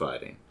Tien was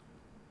fighting.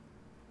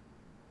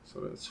 So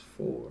that's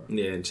 4.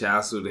 Yeah, and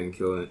Chaozu didn't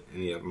kill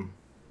any of them.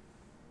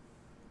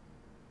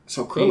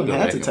 So You can Krillin go had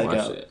back to and take watch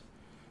out. that.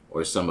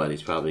 Or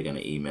somebody's probably going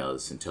to email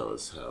us and tell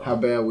us How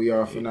bad we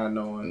are for not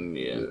knowing.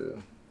 Yeah.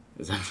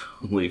 Because I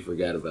totally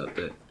forgot about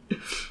that.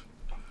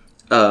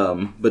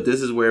 But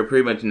this is where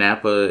pretty much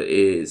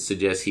Nappa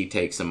suggests he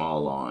takes them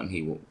all on.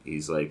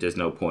 He's like, there's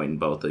no point in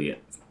both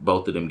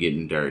of them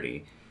getting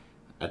dirty.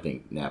 I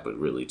think Nappa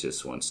really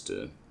just wants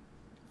to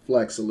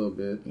Flex a little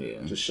bit.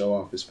 Yeah. Just show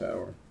off his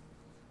power.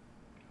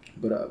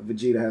 But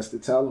Vegeta has to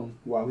tell him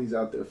while he's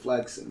out there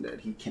flexing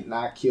that he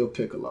cannot kill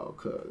Piccolo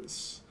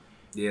because...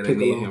 Yeah, they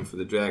need him for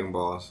the Dragon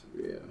Balls.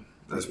 Yeah.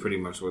 That's pretty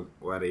much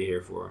why they're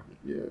here for.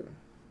 Yeah.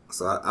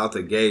 So out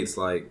the gates,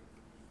 like,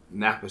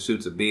 Nappa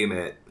shoots a beam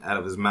out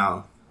of his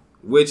mouth,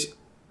 which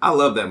I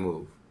love that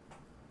move.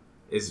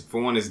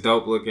 For one, it's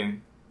dope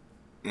looking,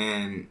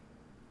 and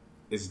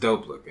it's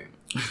dope looking.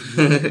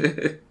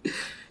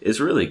 It's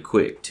really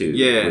quick too.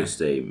 Yeah. Which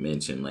they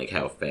mention like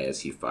how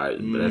fast he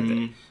fires. But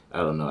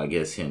I don't know. I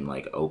guess him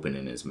like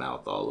opening his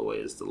mouth all the way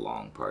is the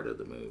long part of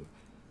the move.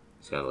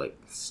 He's got to like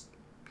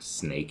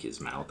snake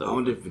his mouth open. I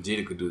wonder if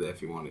Vegeta could do that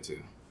if he wanted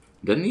to.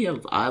 Doesn't he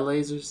have eye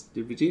lasers?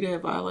 Did Vegeta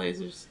have eye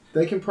lasers?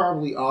 They can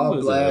probably all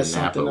Was it blast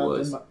Nappa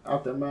something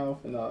out their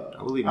mouth. And, I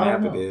believe I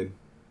don't Nappa know. did.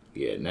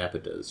 Yeah, Nappa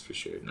does for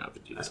sure. Not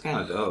Vegeta. That's kind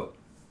of dope.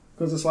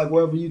 Because it's like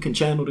wherever you can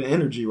channel the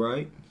energy,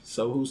 right?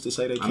 So who's to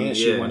say they can't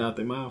shoot one out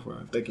their mouth,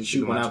 right? If they can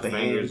shoot one out their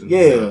hands.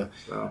 Yeah.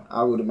 So.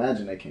 I would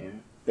imagine they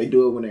can. They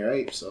do it when they're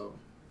apes, so.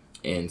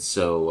 And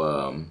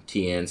so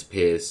Tien's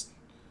pissed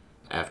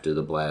after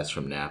the blast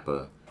from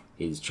Nappa.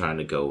 He's trying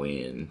to go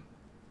in.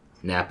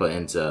 Nappa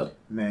ends up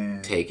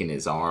taking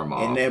his arm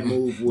off. And that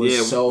move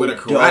was so with a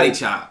karate dope.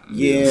 chop.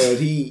 Yeah,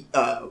 he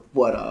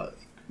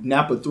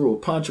Nappa threw a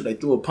punch, or they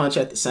threw a punch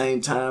at the same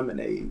time,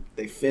 and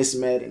they fist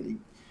met,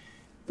 and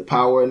the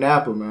power of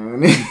Nappa,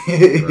 man.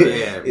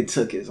 It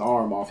took his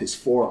arm off, his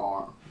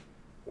forearm.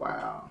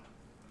 Wow.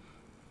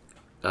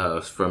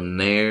 From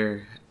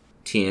there,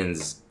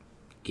 Tien's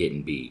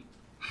getting beat.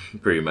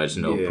 Pretty much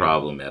no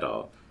problem at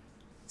all.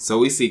 So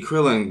we see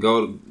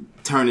Krillin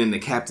turn into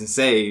Captain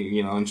Say,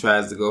 and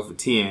tries to go for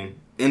Tien.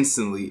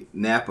 Instantly,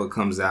 Nappa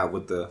comes out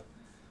with the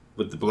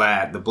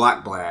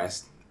block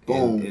blast,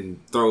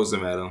 and throws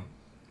him at him.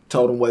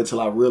 Told him wait till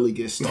I really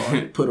get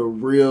started. Put a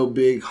real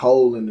big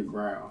hole in the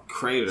ground.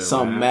 Crater,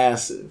 something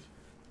massive.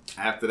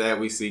 After that,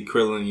 we see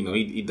Krillin.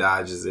 He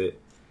dodges it.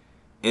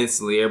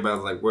 Instantly,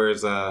 everybody's like,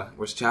 "Where's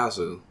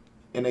Chaozu?"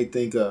 And they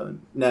think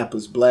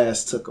Nappa's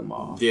blast took him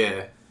off.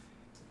 Yeah.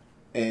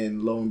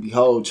 And lo and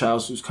behold,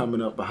 Chaozu's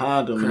coming up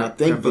behind him. And I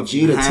think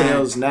Vegeta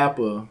tells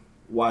Nappa,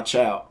 watch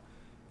out.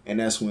 And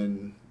that's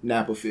when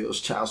Nappa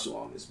feels Chaozu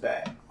on his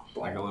back.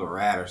 Like a little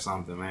rat or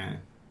something, man.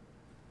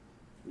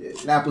 Yeah,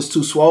 Nappa's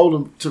too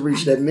swollen to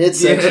reach that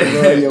midsection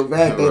of your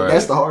back.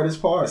 That's the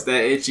hardest part. It's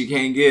that itch you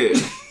can't get.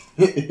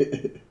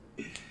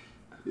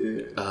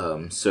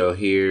 Yeah. So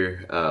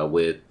here,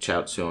 with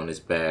Chaozu on his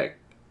back,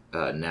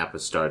 Nappa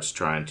starts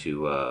trying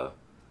to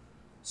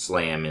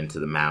slam into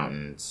the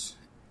mountains.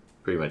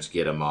 Pretty much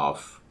get him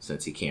off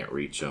since he can't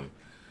reach him.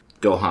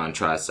 Gohan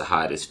tries to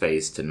hide his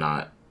face to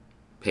not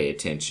pay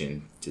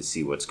attention to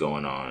see what's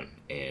going on,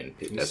 and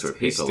that's where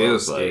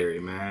Piccolo's still scary,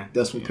 man.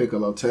 That's when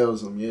Piccolo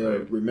tells him,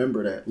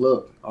 remember that.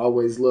 Look,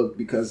 always look,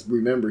 because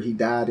remember, he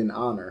died in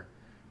honor.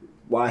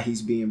 Why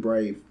he's being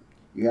brave.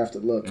 You have to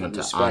look and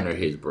to honor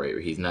his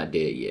bravery. He's not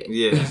dead yet.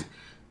 Yeah.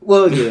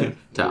 Well, yeah.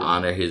 To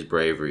honor his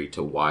bravery,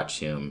 to watch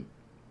him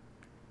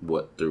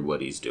through what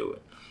he's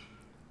doing.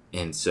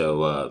 And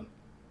so,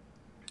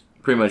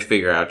 pretty much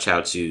figure out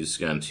Chaozu's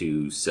going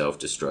to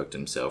self-destruct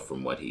himself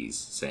from what he's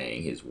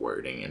saying, his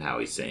wording, and how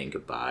he's saying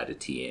goodbye to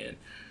Tien.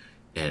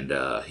 And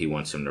he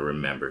wants him to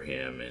remember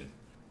him, and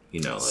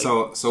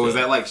So is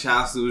that like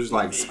Chaozu's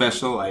like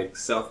special, like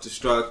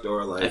self-destruct,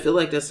 or like? I feel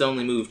like that's the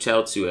only move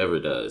Chaozu ever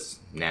does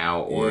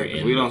now or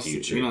in the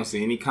future. We don't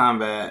see any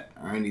combat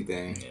or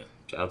anything. Yeah,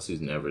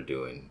 Chaozu's never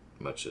doing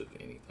much of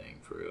anything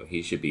for real.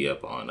 He should be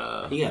up on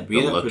he got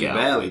beat up pretty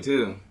badly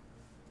too.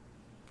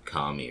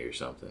 Kami or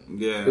something.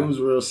 Yeah, it was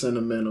real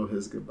sentimental,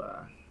 his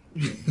goodbye.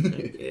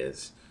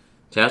 Yes,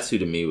 Chaozu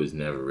to me was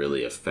never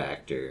really a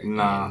factor.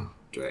 Nah,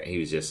 he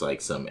was just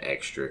like some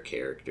extra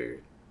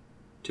character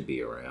to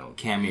be around.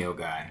 Cameo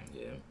guy.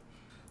 Yeah.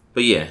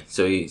 But yeah,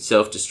 so he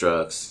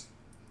self-destructs.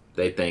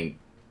 They think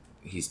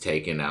he's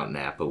taking out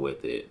Nappa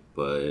with it,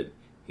 but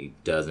he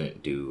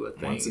doesn't do a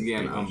thing. Once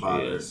again, pretty much,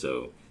 unbothered. yeah,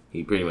 so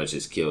he pretty much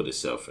just killed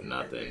himself for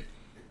nothing.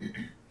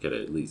 Could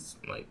have at least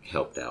like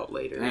helped out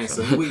later. Dang,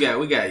 so we got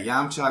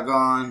Yamcha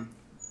gone.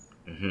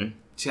 Mm-hmm.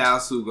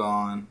 Chaozu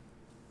gone.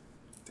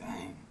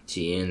 Dang.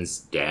 Tien's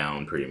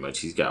down pretty much.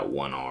 He's got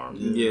one arm.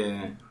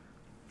 Yeah.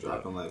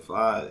 Dropping like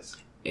flies.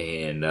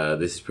 And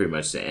this is pretty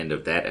much the end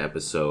of that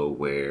episode,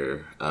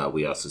 where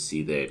we also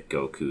see that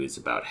Goku is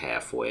about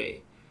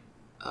halfway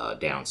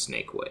down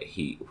Snake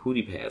Way. Who'd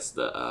he pass?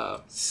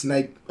 The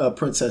Snake,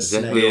 Princess is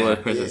that Snake. who it was?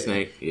 Yeah. Princess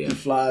Snake? Yeah. He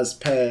flies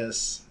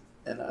past,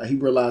 and he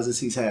realizes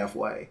he's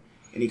halfway,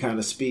 and he kind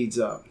of speeds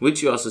up.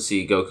 Which you also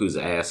see Goku's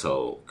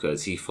asshole,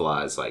 because he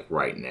flies like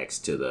right next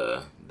to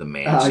the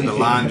mansion. The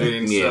laundry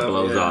and Yeah, stuff.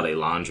 blows all their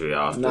laundry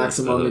off. Knocks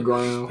him on the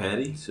ground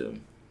Petty. So,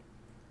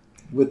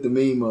 with the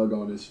mean mug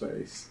on his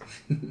face.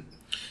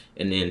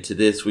 and then to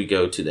this we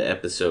go to the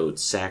episode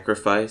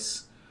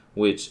Sacrifice,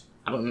 which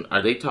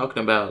are they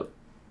talking about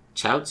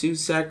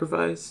Chaozu's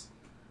sacrifice?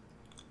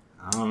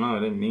 I don't know.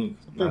 It didn't mean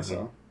I think nothing.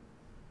 so.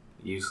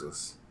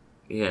 Useless.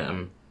 Yeah,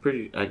 I'm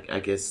pretty. I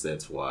guess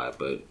that's why,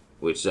 but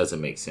which doesn't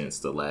make sense.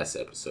 The last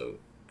episode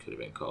could have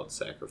been called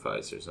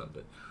Sacrifice or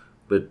something.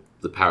 But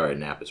the power of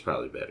Nappa's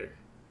probably better,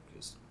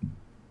 because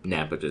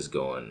Nappa just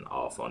going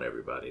off on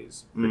everybody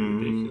is pretty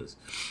ridiculous.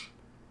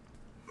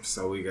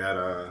 So we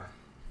got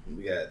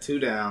 2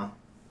 down,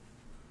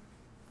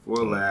 4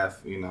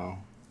 left.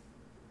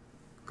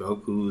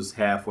 Goku's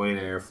halfway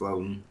there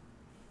floating.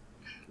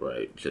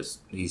 Right,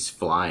 just he's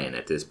flying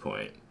at this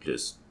point,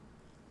 just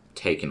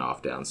taking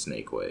off down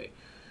Snake Way.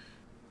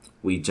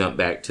 We jump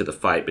back to the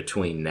fight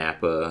between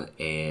Nappa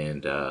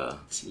and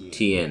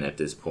Tien at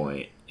this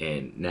point,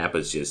 and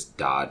Nappa's just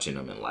dodging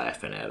him and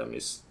laughing at him.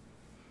 It's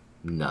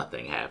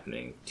nothing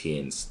happening.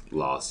 Tien's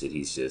lost it.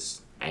 He's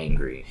just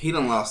angry. He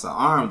done lost the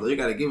arm though. You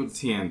gotta give it to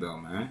Tien though,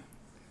 man.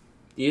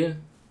 Yeah,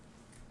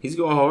 he's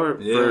going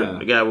hard for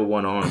a guy with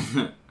one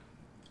arm.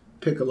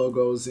 Piccolo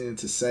goes in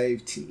to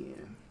save Tien.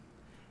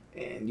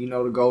 And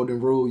the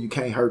golden rule, you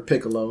can't hurt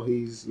Piccolo.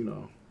 He's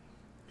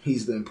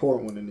the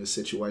important one in this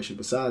situation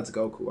besides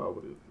Goku,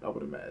 I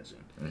would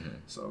imagine. Mm-hmm.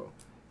 So,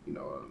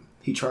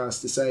 he tries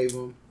to save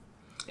him.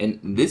 And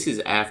this is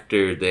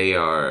after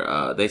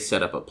they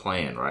set up a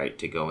plan, right,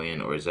 to go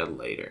in, or is that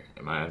later?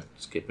 Am I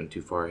skipping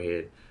too far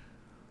ahead?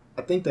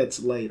 I think that's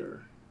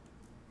later.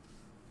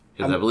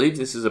 Because I believe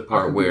this is a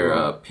part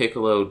where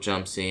Piccolo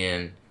jumps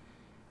in,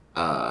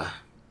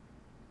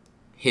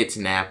 hits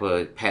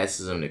Nappa,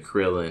 passes him to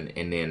Krillin,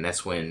 and then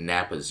that's when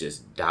Nappa's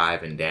just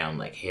diving down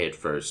like head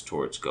first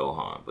towards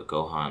Gohan. But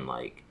Gohan,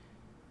 like,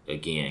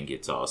 again,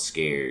 gets all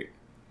scared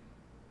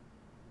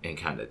and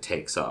kind of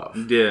takes off.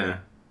 Yeah.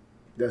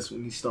 That's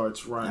when he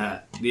starts running.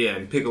 Yeah,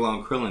 and Piccolo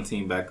and Krillin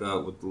team back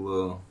up with the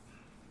little...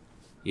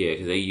 Yeah,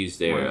 because they use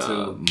their 1,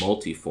 2.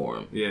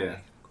 multi-form. Yeah.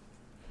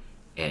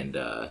 And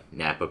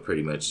Nappa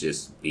pretty much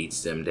just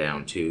beats them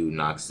down too,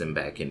 knocks them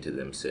back into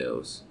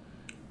themselves.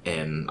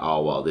 And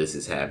all while this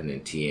is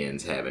happening,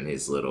 Tien's having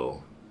his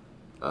little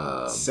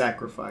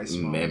sacrifice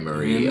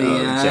memory In of the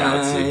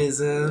eyes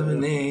Chaozu. of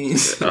an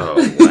angel.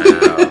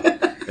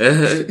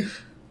 Oh,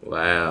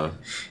 wow. Wow.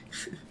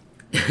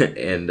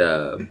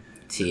 And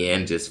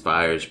Tien just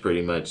fires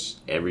pretty much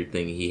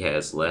everything he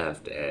has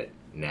left at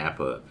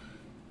Nappa.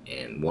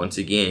 And once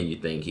again, you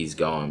think he's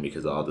gone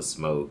because of all the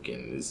smoke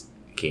and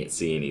can't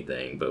see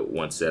anything. But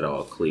once that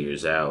all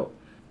clears out,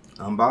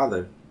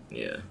 Unbothered.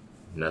 yeah,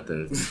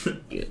 nothing.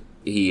 Yeah.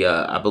 He,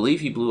 I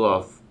believe he blew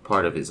off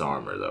part of his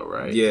armor, though,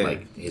 right? Yeah.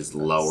 Like his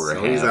lower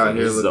So half he's out of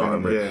here his looking,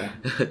 armor. yeah.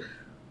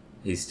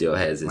 He still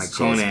has his Like chest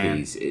Conan.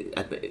 piece.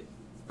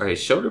 Are his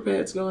shoulder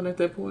pads gone at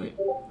that point?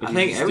 Or I does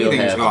think he still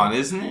everything's have gone, them?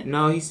 isn't it?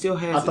 No, he still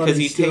has I it thought because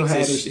he he still takes had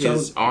his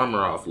his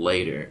armor off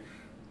later.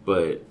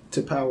 But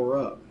to power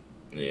up.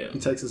 yeah, He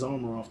takes his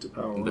armor off to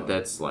power up. but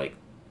that's like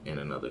in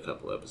another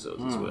couple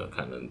episodes as well.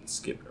 Kind of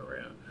skipping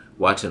around,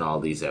 watching all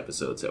these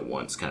episodes at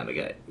once, kind of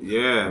got.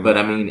 Yeah. But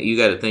man. I mean, you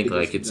got to think It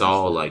like is it's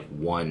all like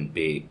one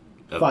big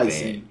Fight event.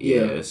 scene,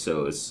 Yeah, yeah.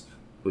 so it's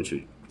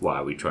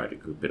why we try to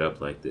group it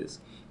up like this.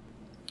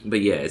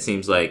 But yeah, it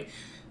seems like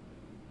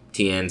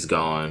Tien's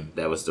gone.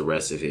 That was the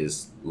rest of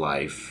his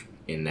life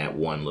in that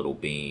one little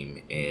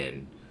beam,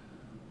 and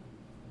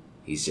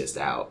he's just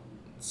out.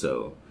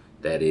 So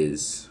that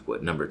is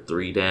number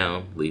 3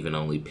 down, leaving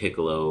only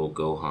Piccolo,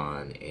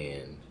 Gohan,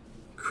 and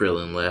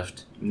Krillin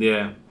left.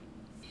 Yeah.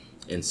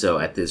 And so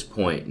at this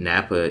point,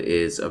 Nappa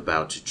is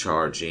about to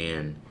charge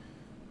in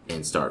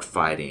and start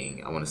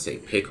fighting. I want to say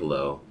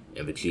Piccolo,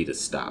 and Vegeta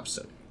stops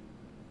him.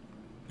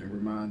 It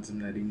reminds him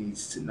that he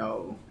needs to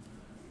know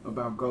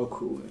about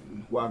Goku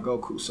and why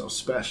Goku's so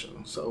special.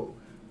 So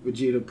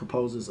Vegeta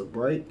proposes a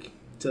break,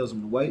 tells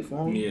him to wait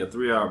for him. Yeah,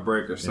 3-hour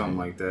break or something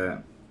like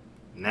that.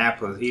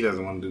 Nappa, he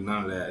doesn't want to do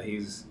none of that.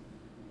 He's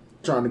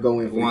Trying to go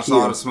in for wants the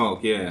kill. all the smoke.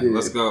 Yeah, Yeah.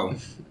 let's go.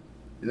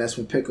 And that's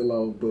when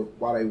Piccolo, but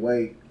while they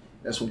wait,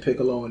 that's when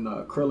Piccolo and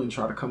Krillin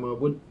try to come up.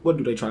 What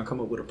do they try to come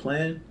up with a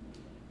plan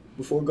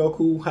before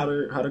Goku? How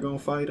they're gonna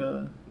fight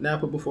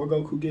Nappa before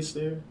Goku gets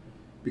there?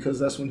 because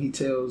that's when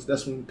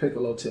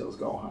Piccolo tells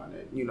Gohan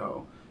that,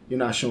 you're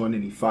not showing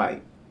any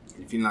fight.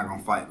 If you're not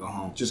gonna fight, go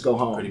home. Just go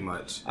home. Pretty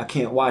much. I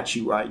can't watch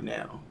you right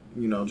now.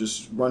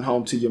 Just run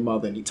home to your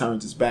mother. And he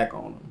turns his back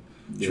on him.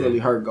 It's really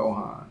hurt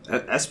Gohan.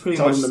 That's pretty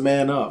Told much. him to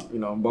man up.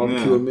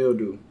 Barbecue a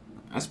mildew.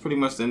 That's pretty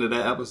much the end of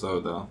that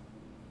episode, though.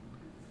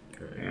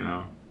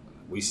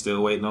 We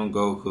still waiting on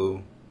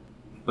Goku,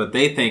 but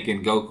they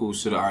thinking Goku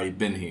should have already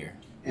been here.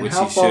 And which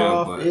how he far should,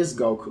 off but is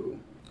Goku?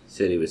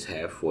 Said he was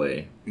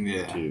halfway.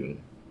 Yeah.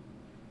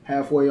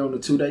 Halfway on the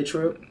 2-day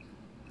trip?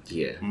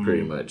 Yeah,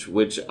 pretty much.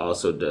 Which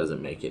also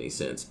doesn't make any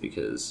sense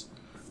because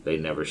they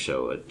never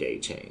show a day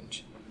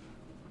change.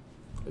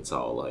 It's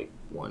all like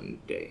one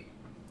day.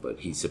 But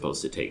he's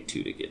supposed to take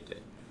 2 to get there.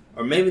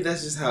 Or maybe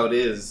that's just how it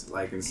is,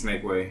 like in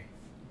Snake Way.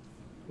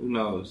 Who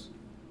knows?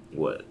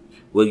 What?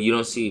 Well, you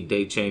don't see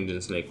day change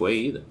in Snake Way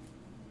either.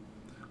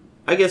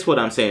 I guess what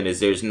I'm saying is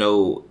there's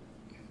no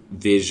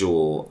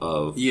visual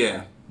of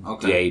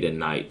day to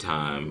night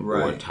time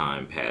or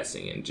time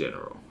passing in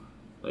general.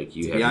 Like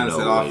you to have be honest,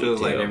 no it all way feels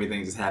to like tell.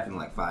 everything just happened in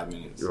like 5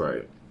 minutes.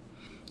 Right.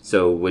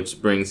 So,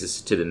 which brings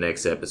us to the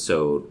next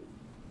episode.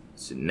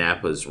 It's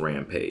Nappa's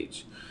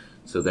Rampage.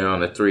 So they're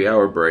on a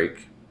 3-hour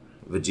break.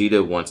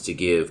 Vegeta wants to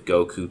give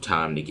Goku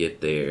time to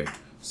get there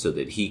so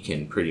that he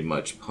can pretty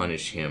much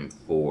punish him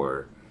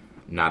for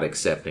not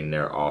accepting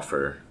their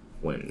offer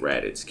when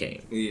Raditz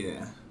came.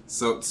 Yeah.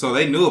 So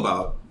they knew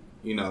about,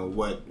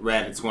 what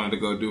Raditz wanted to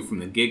go do from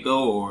the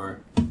get-go,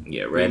 or...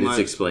 Yeah, Raditz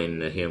explaining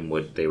to him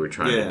what they were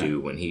trying to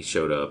do when he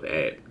showed up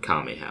at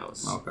Kame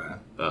House. Okay.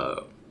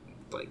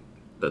 Like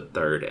the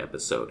 3rd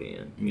episode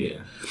in.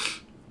 Yeah.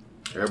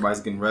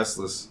 Everybody's getting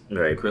restless.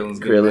 Right. Krillin's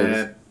getting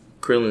mad.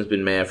 Krillin's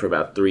been mad for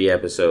about 3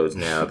 episodes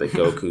now that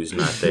Goku's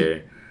not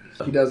there.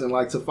 He doesn't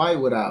like to fight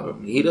without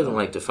him. He doesn't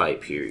like to fight,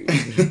 period.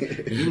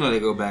 They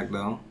go back,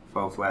 though.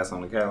 4 flats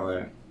on the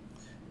Cadillac.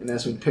 And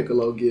that's when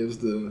Piccolo gives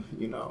the,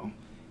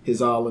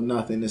 his all or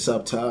nothing. It's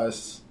up to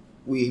us.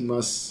 We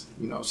must,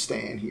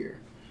 stand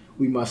here.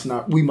 We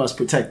must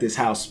protect this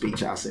house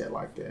speech. I said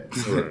like that.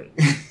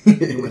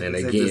 Right. And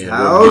again,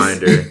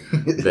 reminder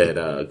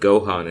that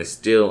Gohan is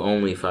still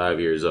only 5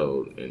 years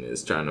old and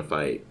is trying to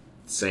fight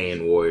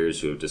Saiyan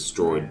warriors who have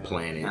destroyed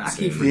planets.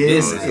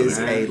 This is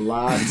a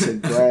lot to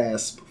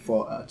grasp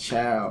for a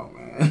child,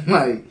 man.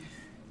 Like,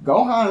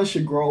 Gohan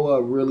should grow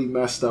up really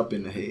messed up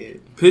in the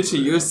head. Picture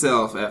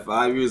yourself at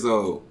 5 years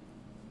old.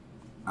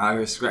 Out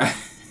here scratch.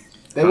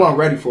 They weren't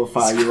ready for a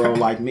 5-year-old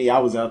like me. I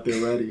was out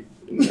there ready.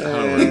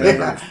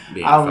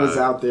 I was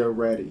out there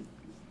ready.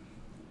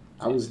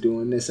 I was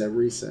doing this at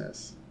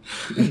recess.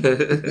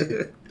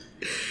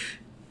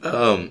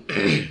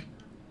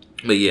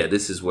 But yeah,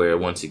 this is where,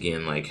 once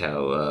again, like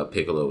how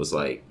Piccolo was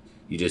like,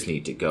 you just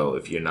need to go.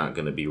 If you're not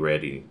going to be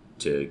ready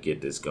to get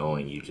this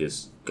going, you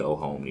just go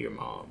home to your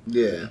mom.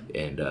 Yeah.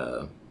 And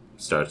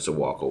starts to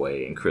walk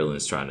away, and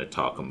Krillin's trying to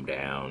talk him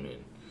down.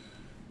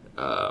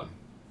 And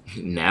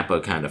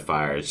Nappa kind of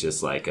fires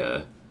just like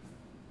a,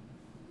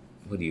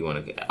 what do you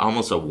want to,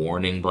 almost a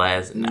warning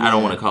blast. I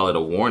don't want to call it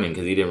a warning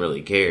because he didn't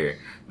really care.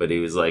 But he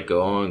was like,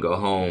 go on, go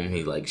home.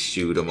 He like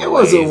shoot him away.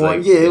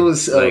 It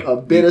was a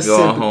bit of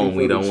sympathy. Go home.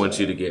 We don't want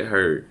you to get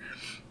hurt.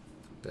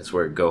 That's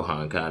where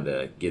Gohan kind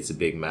of gets a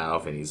big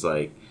mouth, and he's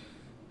like,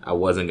 I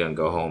wasn't gonna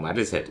go home. I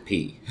just had to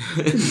pee.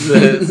 so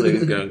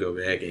he's gonna go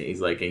back, and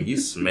he's like, and you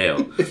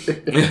smell.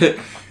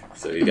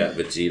 So you got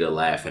Vegeta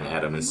laughing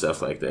at him and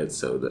stuff like that.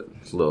 So the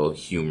little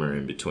humor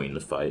in between the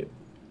fight.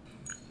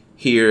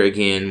 Here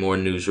again, more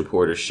news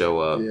reporters show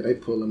up. Yeah, they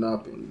pulling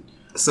up and.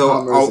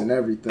 So and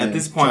everything. At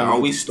this point, are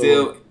we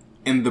still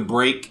in the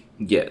break?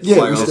 Yes. Yeah,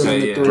 we're still in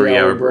the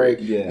 3-hour break.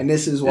 Yeah. And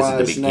this is why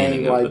it's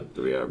named like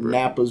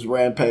Nappa's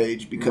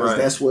Rampage, because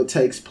that's what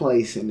takes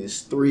place in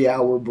this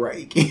 3-hour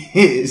break.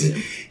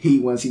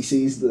 Once he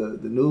sees the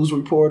news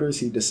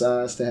reporters, he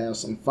decides to have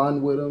some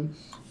fun with them,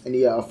 and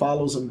he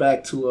follows them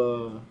back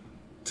to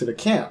the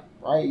camp.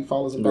 Right, he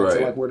follows them back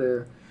to like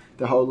where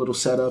their whole little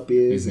setup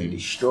is, and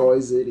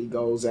destroys it. He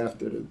goes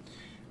after the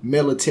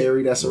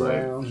military that's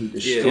around. He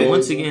destroys and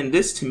once again,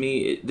 this to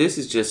me, this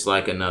is just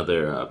like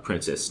another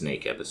Princess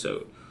Snake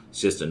episode.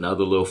 It's just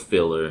another little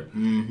filler.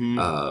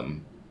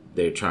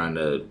 They're trying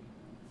to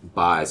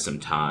buy some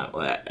time,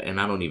 and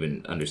I don't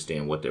even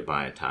understand what they're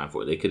buying time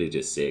for. They could have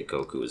just said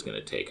Goku was going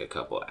to take a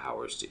couple of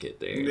hours to get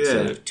there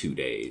instead of 2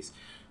 days.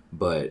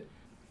 But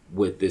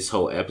with this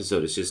whole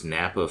episode, it's just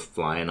Nappa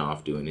flying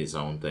off doing his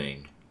own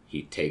thing.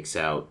 He takes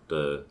out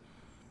the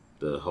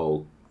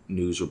whole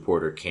news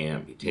reporter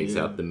camp. He takes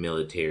out the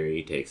military.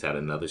 He takes out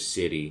another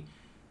city.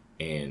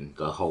 And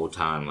the whole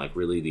time, like,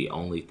 really the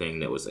only thing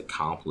that was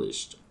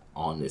accomplished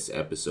on this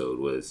episode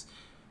was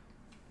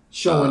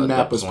showing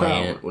Nappa's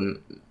power.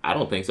 I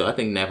don't think so. I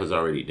think Nappa's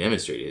already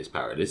demonstrated his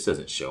power. This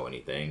doesn't show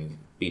anything.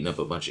 Beating up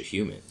a bunch of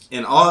humans.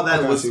 And all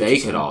that was... They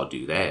could all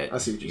do that. I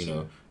see what you're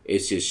saying.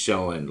 It's just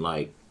showing,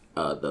 like,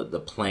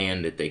 the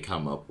plan that they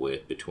come up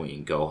with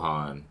between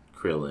Gohan,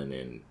 Krillin,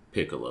 and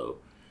Piccolo.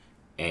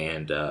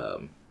 And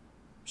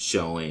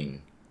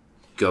showing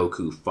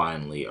Goku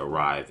finally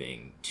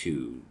arriving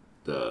to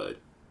the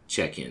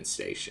check-in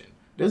station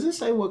Does it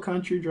say what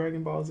country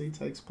Dragon Ball Z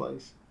takes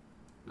place?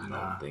 I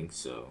don't think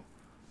so.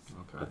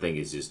 Okay. I think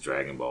it's just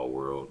Dragon Ball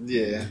World.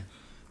 Yeah.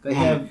 They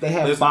have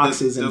There's-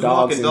 foxes and there's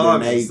dogs in walking their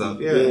dogs navy. and stuff,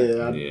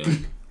 I Yeah.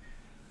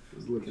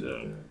 was looking So-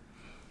 at that.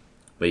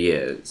 But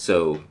yeah,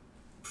 so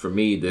for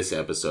me, this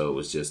episode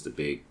was just a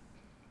big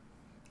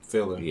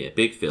Filler.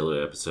 big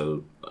filler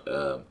episode.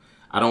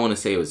 I don't want to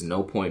say it was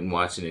no point in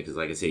watching it because,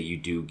 like I said, you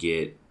do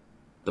get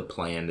the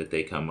plan that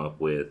they come up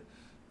with,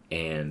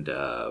 and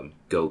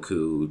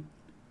Goku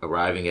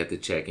arriving at the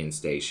check-in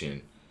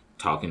station,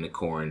 talking to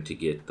Korin to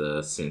get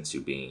the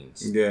sensu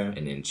beans, Yeah.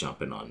 and then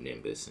jumping on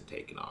Nimbus and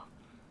taking off.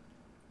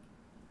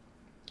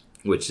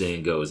 Which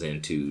then goes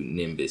into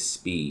Nimbus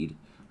Speed,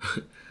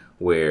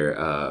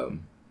 where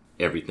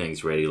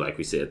everything's ready. Like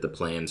we said, the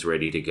plan's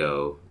ready to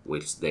go,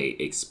 which they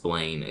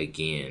explain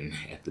again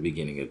at the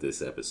beginning of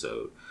this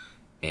episode.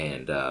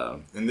 And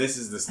this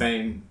is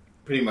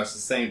pretty much the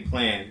same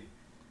plan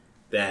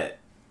that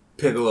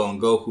Piccolo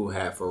and Goku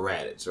had for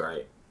Raditz,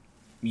 right?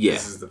 yeah,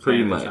 This is the pretty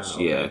plan much. that's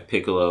out, Yeah, okay.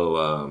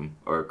 Piccolo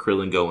or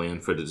Krillin go in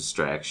for the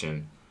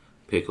distraction.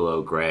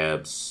 Piccolo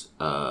grabs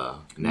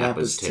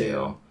Nappa's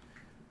tail.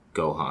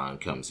 Gohan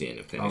comes in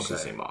and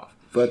finishes him off.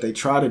 But they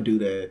try to do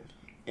that,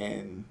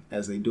 and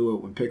as they do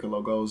it, when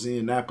Piccolo goes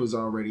in, Nappa's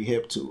already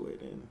hip to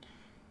it, and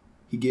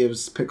he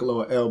gives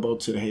Piccolo an elbow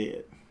to the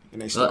head.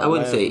 And they Well, start I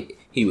wouldn't laughing. say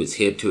he was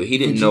hip to it. He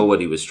didn't know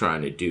what he was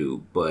trying to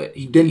do, but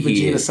Didn't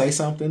he Vegeta is- say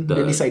something?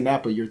 Didn't he say,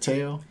 Nappa, your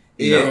tail?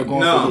 Yeah, They're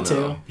going no, for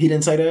your no. tail? He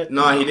didn't say that?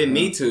 No, he didn't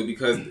need to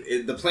because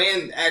the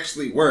plan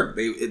actually worked.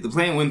 The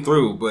plan went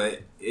through,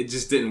 but it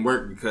just didn't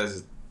work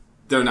because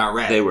they're not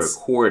Raditz. They were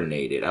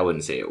coordinated. I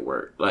wouldn't say it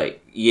worked.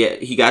 Like, yeah,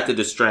 he got the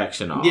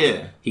distraction off.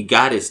 Yeah. He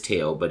got his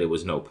tail, but it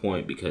was no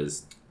point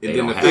because It they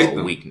didn't don't affect have a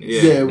them. weakness. Yeah,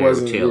 it Their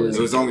wasn't- tail yeah. is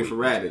It was a only for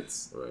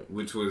weakness. Raditz, Right.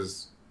 which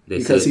was They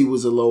Because said he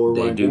was a lower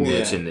they rank do warrior.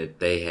 mention that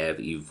they have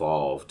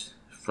evolved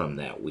from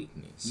that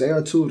weakness. They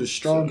are two of the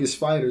strongest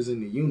fighters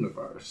in the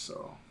universe,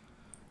 so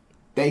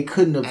they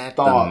couldn't have at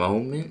thought. the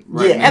moment,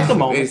 Yeah, at the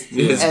moment.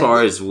 as At-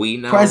 far as we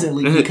know,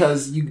 Presently,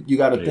 because you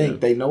got to Yeah.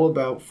 think they know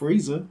about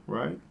Frieza,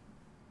 right?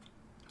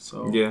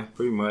 So yeah,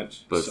 pretty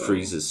much. but So-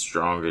 Frieza's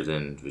stronger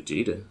than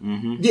Vegeta.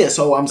 Mm-hmm. yeah.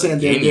 So I'm saying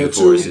they're Ginyu there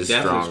too. Force is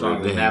Definitely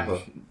stronger than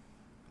Nappa.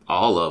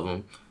 all of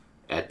them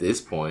at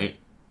this point.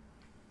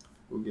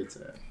 We'll get to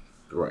that.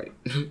 Right.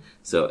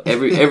 So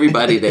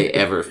everybody they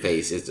ever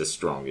face is the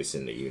strongest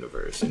in the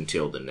universe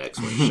until the next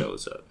one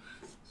shows up.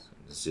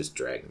 It's just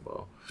Dragon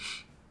Ball.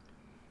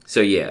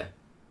 So yeah,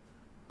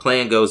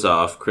 plan goes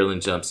off.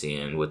 Krillin jumps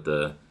in with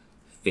the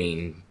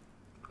Fiend.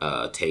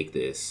 Take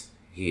this.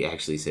 He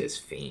actually says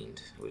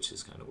Fiend, which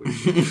is kind of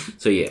weird.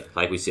 So yeah,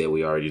 like we said,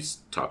 we already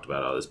just talked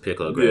about all this.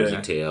 Piccolo grabs Yeah.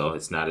 the tail.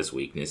 It's not his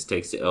weakness.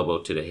 Takes the elbow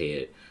to the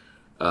head.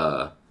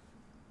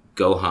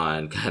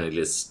 Gohan kind of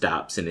just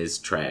stops in his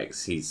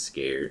tracks. He's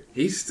scared.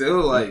 He's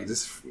still like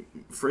just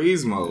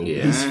freeze mode.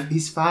 Yeah. man.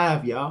 He's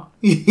 5, y'all.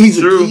 He's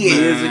True, a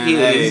kid. man. He's a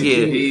kid. Hey, He's a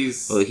kid.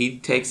 he's- Well, he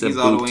takes a he's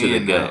all the boot way to the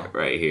in gut now.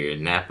 right here.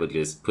 Nappa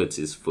just puts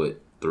his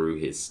foot through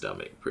his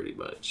stomach, pretty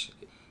much.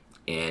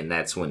 And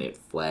that's when it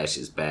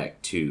flashes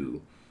back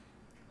to...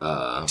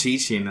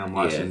 Chi-Chi and I'm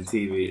watching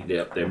TV.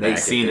 Yep, they're They back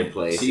seen at their it.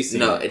 place. She's seen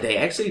No, it. they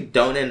actually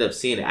don't end up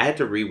seeing it. I had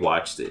to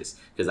rewatch this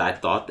because I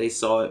thought they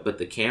saw it, but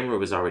the camera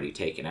was already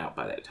taken out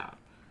by that time.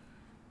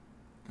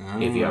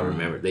 If y'all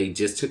remember, they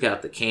just took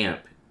out the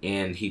camp,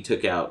 and he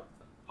took out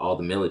all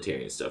the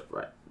military and stuff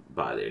right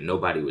by there.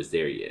 Nobody was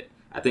there yet.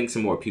 I think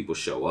some more people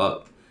show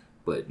up,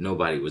 but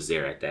nobody was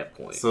there at that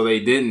point. So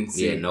they didn't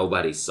see. Yeah,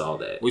 nobody saw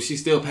that. Was she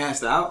still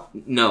passed out?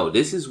 No,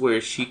 this is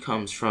where she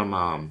comes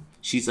from.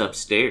 She's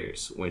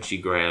upstairs when she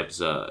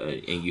grabs,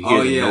 and you hear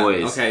Oh, the yeah.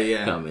 noise Okay,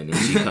 yeah. coming, and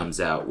she comes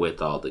out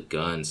with all the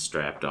guns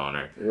strapped on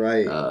her,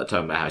 Right.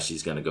 talking about how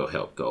she's gonna go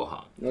help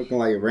Gohan. Looking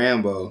like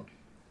Rambo.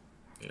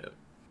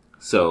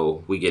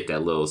 So we get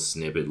that little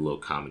snippet, little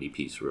comedy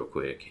piece real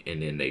quick,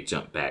 and then they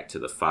jump back to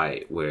the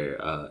fight where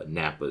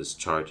Nappa's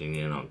charging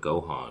in on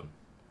Gohan,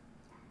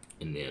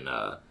 and then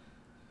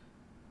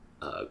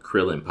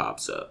Krillin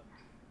pops up.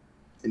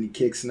 And he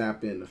kicks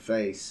Nappa in the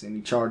face, and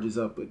he charges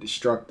up a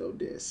Destructo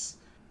Disc.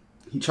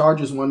 He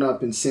charges one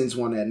up and sends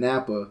one at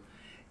Nappa,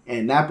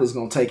 and Nappa's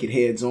going to take it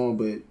heads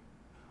on,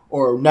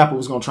 or Nappa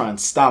was going to try and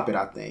stop it,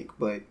 I think,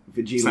 but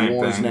Vegeta Same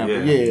warns thing, Nappa.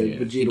 yeah.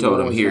 Vegeta He told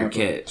him, warns "Here, Nappa.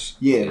 catch."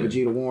 Yeah,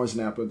 Vegeta warns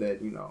Nappa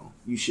that,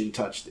 you shouldn't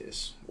touch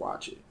this.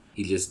 Watch it.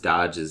 He just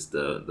dodges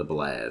the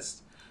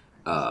blast.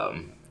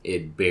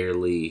 It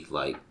barely,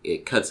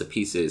 it cuts a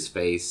piece of his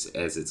face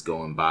as it's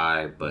going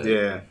by, but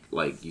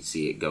you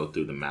see it go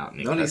through the mountain.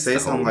 It Don't he cuts say the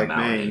something whole like,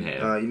 mountain in man,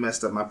 half. you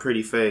messed up my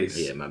pretty face.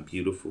 Yeah, my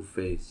beautiful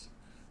face.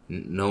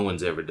 No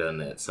one's ever done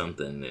that.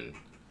 Something, and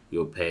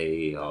you'll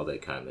pay, all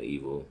that kind of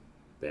evil,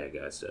 bad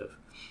guy stuff.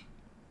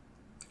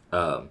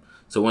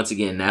 So once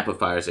again, Nappa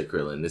fires at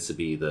Krillin. This would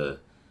be the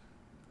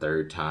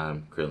third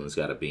time Krillin's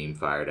got a beam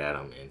fired at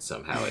him, and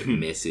somehow it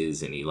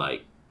misses, and he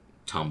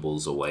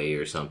tumbles away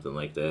or something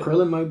like that.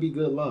 Krillin might be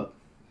good luck.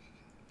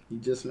 He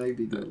just may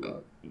be good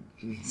luck.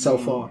 So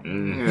far.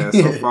 Yeah,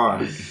 so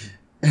far.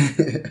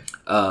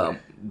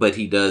 But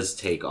he does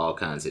take all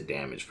kinds of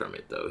damage from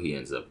it, though. He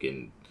ends up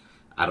getting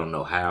I don't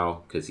know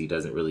how, because he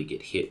doesn't really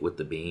get hit with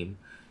the beam,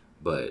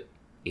 but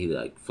he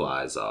like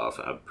flies off.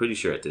 I'm pretty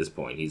sure at this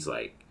point he's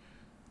like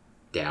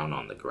down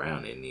on the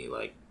ground and he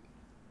like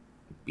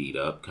beat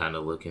up kind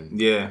of looking.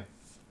 Yeah.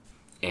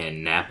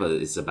 And Nappa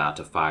is about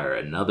to fire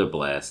another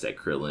blast at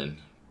Krillin,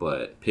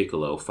 but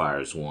Piccolo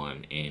fires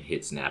one and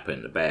hits Nappa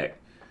in the back.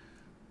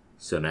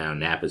 So now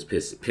Nappa's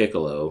pissed at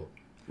Piccolo.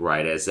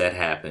 Right as that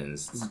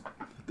happens,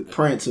 The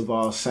Prince of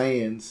all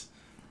Saiyans,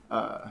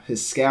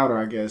 his scouter,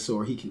 I guess,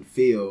 or he can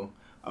feel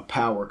a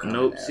power coming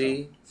nope. at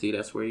him. See,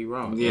 that's where you're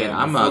wrong. Yeah, Yeah,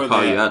 I'm gonna before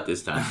call you that- out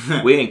this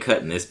time. We ain't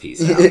cutting this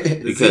piece out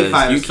Z because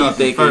fighter you keep started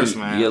thinking first,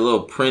 man. your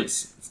little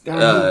Prince keep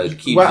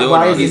Why- doing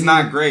why all is He's this.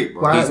 not great,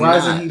 bro. Why, He's why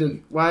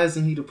not.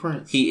 isn't he the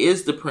Prince? He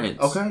is the Prince.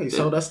 Okay,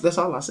 so that's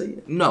all I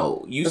said.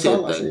 No, you That's said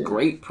all I the said.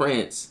 great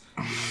Prince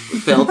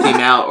felt him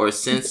out or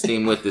sensed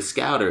him with the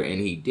scouter, and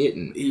he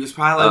didn't. He was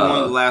probably like one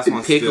of the last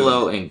ones.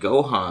 Piccolo still. and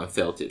Gohan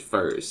felt it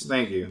first,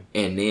 Thank you.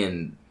 and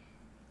then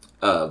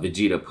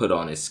Vegeta put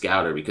on his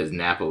scouter because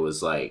Nappa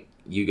was like,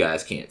 "You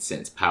guys can't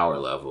sense power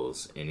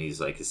levels," and he's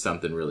like, "Is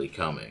something really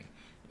coming?"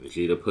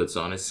 Vegeta puts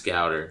on his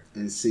scouter,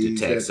 And see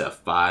detects a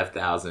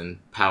 5,000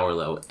 power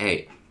level.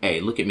 Hey,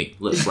 look at me.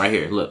 Look right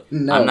here. Look,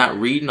 No. I'm not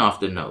reading off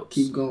the notes.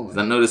 Keep going. 'Cause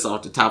I know this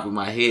off the top of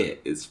my head.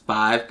 It's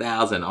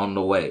 5,000 on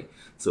the way.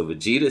 So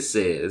Vegeta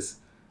says,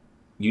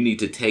 you need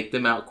to take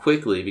them out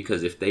quickly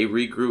because if they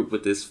regroup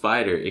with this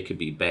fighter, it could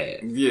be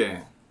bad.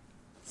 Yeah.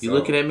 You So-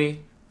 looking at me?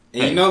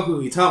 And Hey. you know who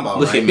he talking about,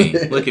 Look right? at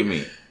me. Look at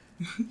me.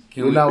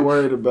 Can We're we- not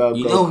worried about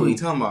You Goku. know who he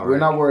talking about, We're right?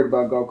 not worried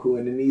about Goku,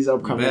 and in these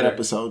upcoming better.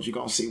 episodes, you're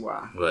gonna see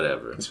why.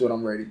 Whatever. That's what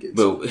I'm ready to get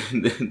to.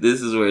 But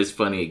this is where it's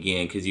funny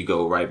again because you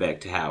go right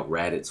back to how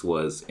Raditz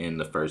was in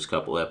the first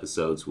couple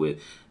episodes with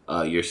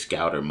your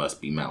scouter must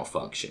be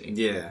malfunctioning.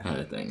 Yeah. Kind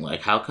of thing.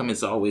 Like, how come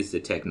it's always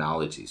the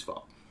technology's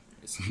fault?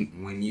 It's,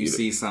 When you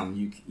see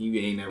something you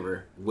ain't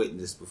never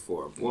witnessed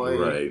before, boy,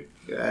 right.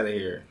 get out of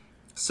here.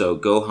 So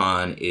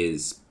Gohan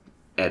is,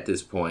 at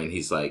this point,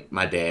 he's like,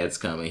 my dad's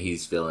coming.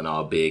 He's feeling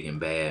all big and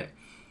bad.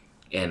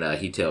 And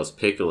he tells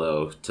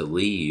Piccolo to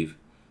leave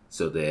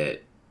so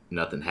that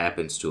nothing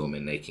happens to him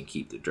and they can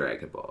keep the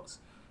Dragon Balls.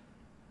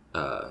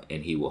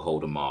 And he will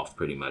hold him off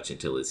pretty much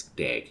until his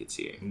dad gets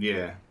here.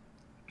 Yeah.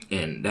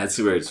 And that's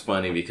where it's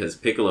funny because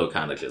Piccolo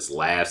kind of just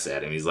laughs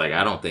at him. He's like,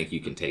 I don't think you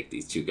can take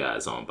these two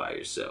guys on by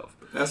yourself.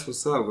 That's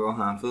what's up,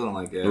 Gohan, feeling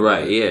like that.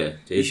 Right, Like, yeah. You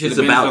It's should just have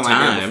been about feeling like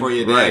that time. before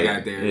your dad Right,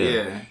 got there.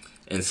 Yeah.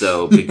 And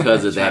so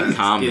because of Trying that to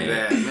comment,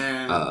 get that,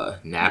 man.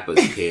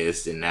 Nappa's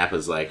pissed, and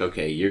Nappa's like,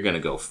 okay, you're going to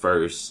go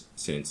first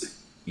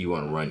since you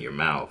want to run your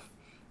mouth.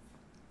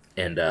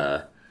 And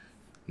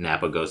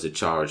Nappa goes to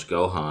charge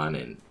Gohan,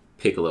 and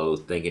Piccolo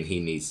thinking he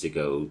needs to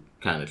go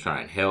kind of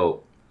try and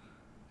help.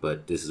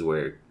 But this is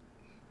where,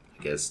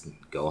 I guess,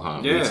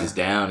 Gohan Yeah. reaches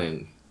down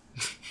and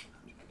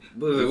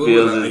What was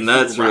feels that, his like,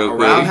 nuts a real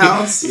quick.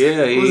 roundhouse? Yeah,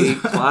 What was he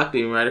that? clocked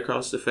him right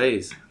across the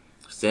face.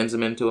 Sends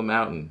him into a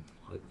mountain.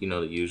 Like, you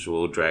know, the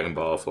usual Dragon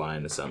Ball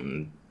flying to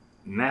something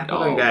Nappa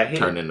all done got hit.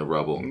 turned into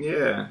rubble.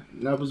 Yeah.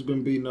 Nappa's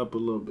been beaten up a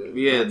little bit.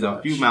 Yeah, Not a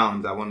much. few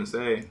mountains, I want to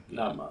say.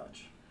 Not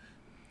much.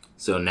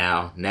 So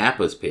now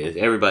Nappa's pissed.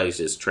 Everybody's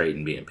just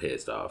trading being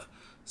pissed off.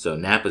 So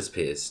Nappa's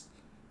pissed.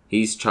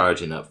 He's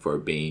charging up for a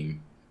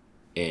beam.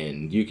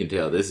 And you can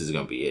tell this is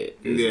going to be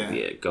it.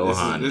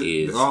 Gohan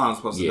is Gohan's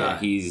supposed to die.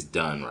 he's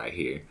done right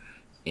here.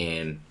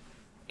 And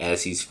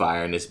as he's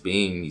firing this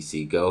beam, you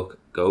see why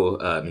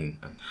am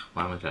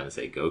I trying to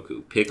say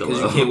Goku? Piccolo.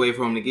 Because you can't wait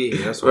for him to get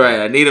here. That's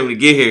Right, I need him to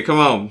get here. Come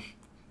on.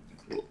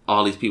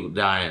 All these people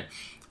dying.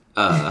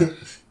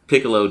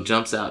 Piccolo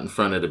jumps out in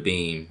front of the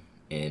beam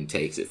and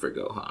takes it for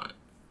Gohan,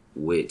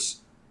 which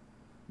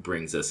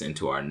brings us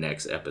into our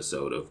next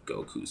episode of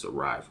Goku's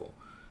arrival.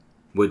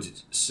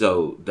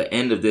 So the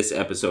end of this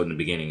episode and the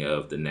beginning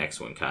of the next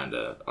one kind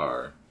of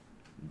are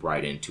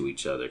right into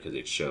each other because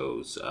it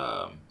shows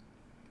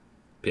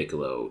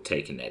Piccolo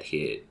taking that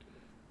hit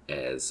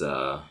as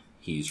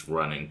he's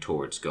running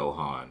towards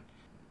Gohan.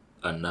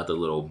 Another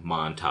little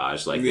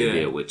montage like they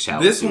did with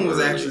Chaozu. This one was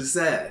earlier. actually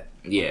sad.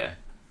 Yeah,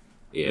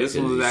 This because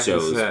one was it actually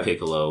shows sad.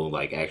 Piccolo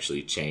like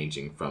actually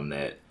changing from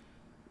that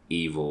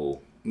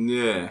evil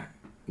Yeah.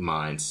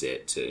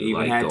 mindset to Even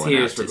like had going out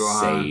tears to for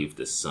Gohan. save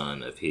the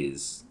son of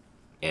his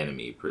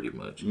enemy, pretty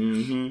much.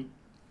 Mm-hmm.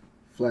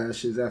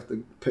 Flashes after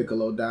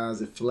Piccolo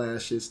dies, it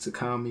flashes to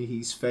Kami.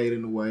 He's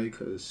fading away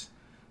because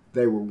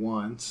they were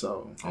one.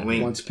 So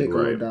once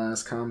Piccolo Right.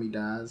 dies, Kami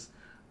dies.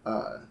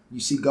 You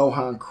see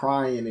Gohan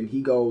crying and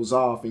he goes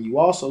off, and you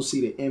also see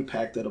the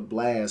impact of the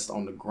blast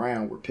on the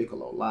ground where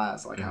Piccolo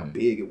lies, like how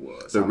big it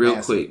was. But how real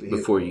massive quick, the hit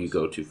before you was.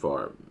 go too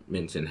far,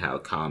 mention how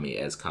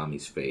as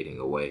Kami's fading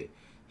away,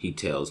 he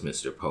tells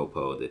Mr.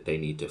 Popo that they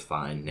need to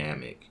find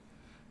Namek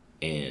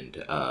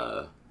and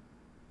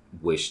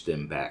wish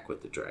them back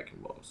with the Dragon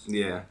Balls.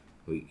 Yeah.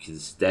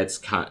 Because that's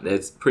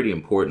pretty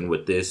important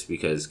with this,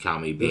 because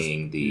Kami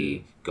being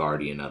the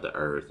guardian of the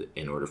Earth,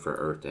 in order for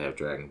Earth to have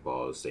Dragon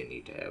Balls, they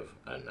need to have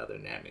another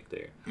Namek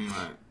there.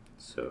 Right.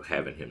 So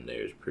having him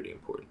there is pretty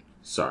important.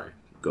 Sorry,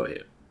 go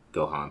ahead.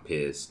 Gohan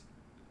pissed,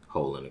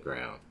 hole in the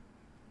ground.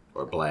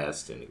 or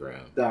blast in the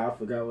ground. I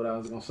forgot what I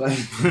was gonna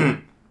say.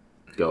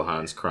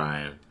 Gohan's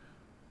crying.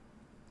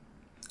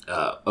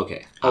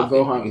 Okay. Oh,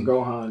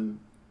 Gohan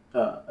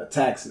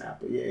attacks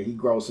Nappa. Yeah, he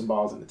grows some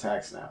balls and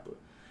attacks Nappa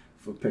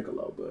for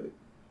Piccolo, but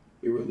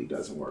it really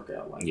doesn't work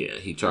out like Yeah,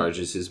 he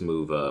charges his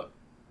move up.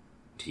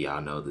 Do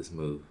y'all know this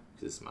move?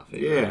 This is my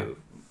favorite move.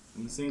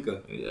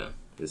 Masinka. Yeah,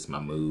 this is my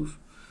move.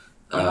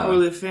 I'm not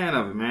really a fan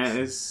of it,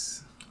 man.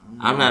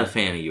 I'm not a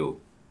fan of you.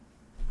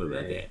 What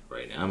about that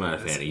right now? I'm not a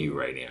fan of you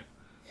right now.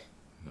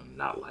 I'm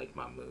not like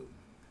my move.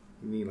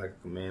 You need like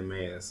a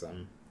Kamehameha or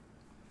something.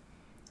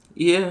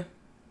 Yeah,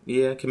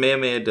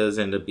 Kamehameha does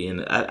end up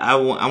being. I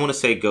want to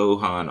say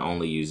Gohan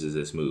only uses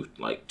this move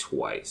like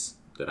twice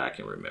that I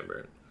can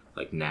remember,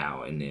 like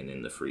now and then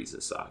in the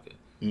Frieza saga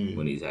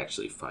when he's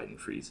actually fighting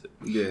Frieza.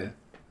 Yeah.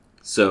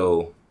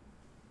 So,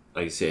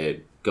 like I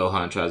said,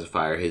 Gohan tries to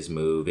fire his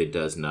move. It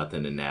does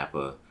nothing to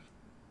Nappa.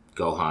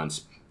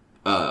 Gohan's.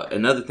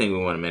 Another thing we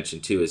want to mention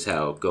too is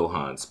how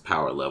Gohan's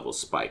power level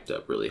spiked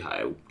up really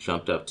high. It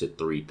jumped up to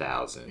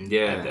 3,000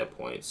 at that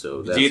point.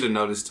 So Vegeta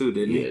noticed too,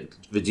 didn't he? Yeah,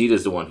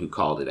 Vegeta's the one who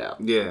called it out.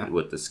 Yeah.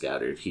 With the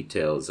scouter. He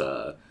tells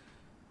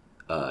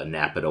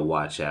Nappa to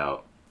watch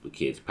out. The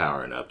kid's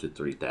powering up to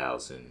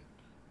 3,000.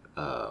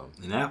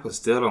 Nappa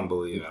still don't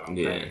believe it, I don't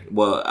think.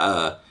 Well,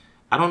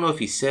 I don't know if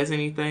he says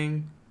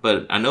anything,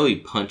 but I know he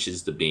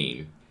punches the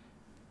beam.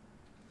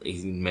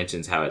 He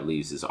mentions how it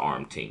leaves his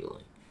arm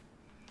tingling.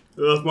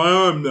 That's my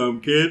arm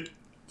numb, kid.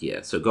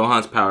 Yeah, so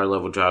Gohan's power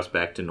level drops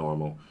back to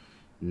normal.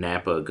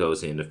 Nappa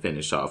goes in to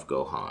finish off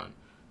Gohan.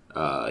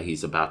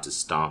 He's about to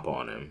stomp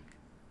on him,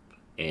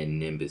 and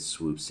Nimbus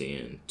swoops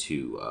in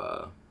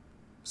to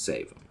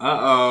save him.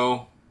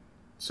 Uh-oh.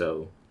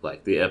 So,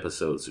 like the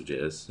episode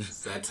suggests,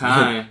 it's that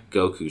time.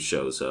 Goku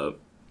shows up.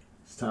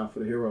 It's time for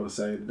the hero to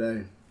save the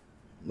day.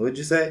 What'd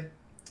you say?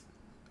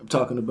 I'm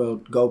talking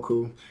about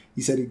Goku.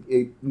 He said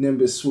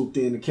Nimbus swooped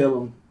in to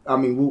kill him.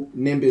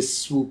 Nimbus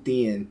swooped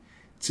in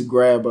to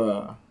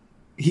grab.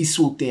 He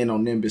swooped in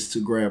on Nimbus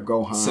to grab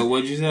Gohan. So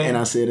what'd you say? And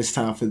I said it's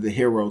time for the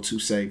hero to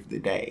save the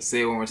day.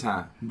 Say it one more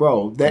time,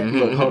 bro.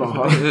 Look, hold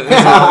on.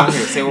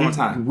 Say it one more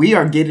time. We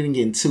are getting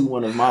into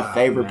one of my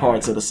favorite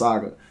parts of the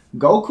saga.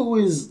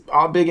 Goku is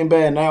all big and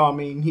bad now. I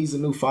mean, he's a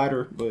new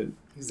fighter, but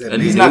he's a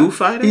new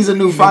fighter. He's a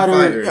new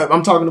fighter.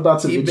 I'm talking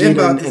about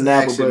Vegeta and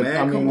Nappa, but man.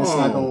 I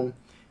mean,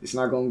 it's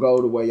not gonna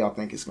go the way y'all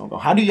think it's gonna go.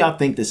 How do y'all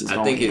think this is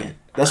going to end?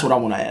 That's what I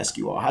want to ask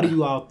you all. How do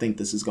you all think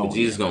this is going to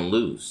end? Vegeta's gonna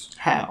lose.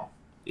 How?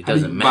 It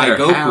doesn't matter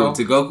Goku how.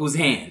 to Goku's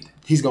hand.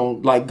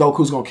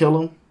 Goku's gonna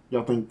kill him?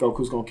 Y'all think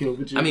Goku's gonna kill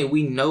Vegeta? I mean,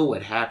 we know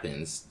what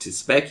happens. To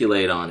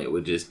speculate on it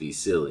would just be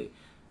silly.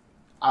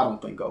 I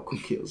don't think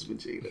Goku kills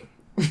Vegeta.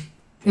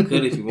 You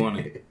could if you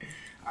wanted.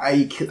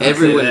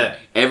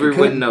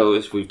 Everyone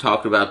knows, we've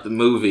talked about the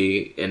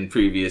movie in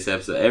previous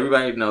episodes,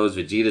 everybody knows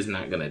Vegeta's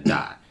not going to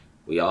die.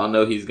 We all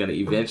know he's going to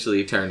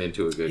eventually turn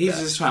into a good guy. He's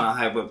just trying to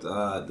hype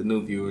up the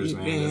new viewers,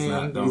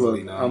 man.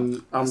 Really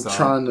know. I'm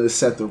trying to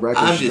set the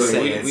record I'm straight. just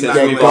saying,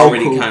 we've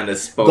already kind of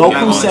spoken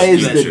Goku on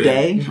saves the future.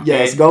 day.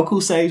 Yes,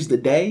 Goku saves the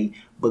day,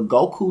 but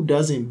Goku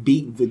doesn't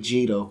beat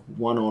Vegeta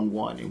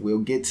one-on-one, and we'll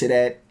get to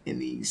that in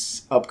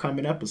these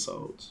upcoming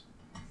episodes.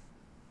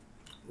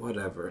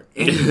 Whatever.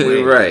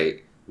 Anyway,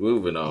 Right.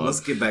 Moving on.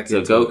 Let's get back to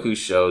into Goku it.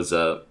 shows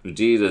up.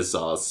 Vegeta's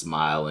all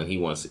smile and he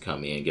wants to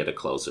come in and get a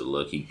closer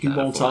look. He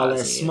wants all that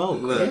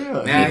smoke.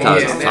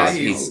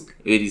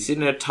 He's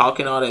sitting there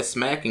talking all that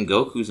smack and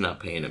Goku's not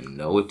paying him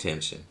no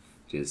attention.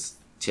 Just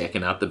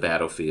checking out the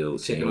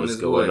battlefield, seeing what's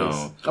going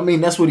on. I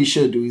mean, that's what he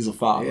should do. He's a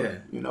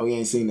father. Yeah. He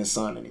ain't seen his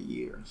son in a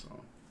year.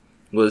 So.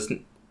 Well, it's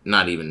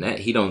not even that.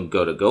 He don't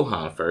go to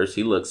Gohan first.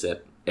 He looks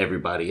at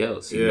everybody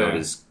else. He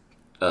noticed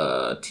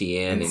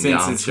Tien and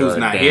Yamcha are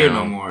not down. Here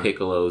no more.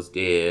 Piccolo's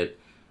dead.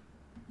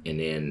 And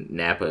then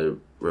Nappa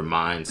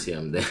reminds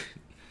him that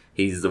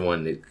he's the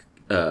one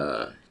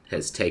that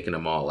has taken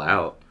them all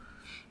out.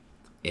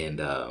 And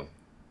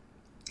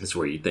that's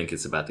where you think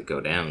it's about to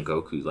go down.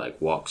 Goku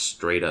walks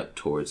straight up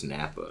towards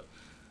Nappa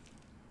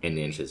and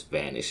then just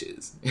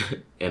vanishes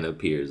and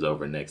appears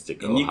over next to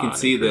Gohan. And you can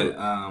see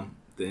the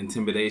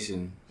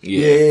intimidation.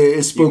 Yeah,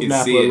 it spooked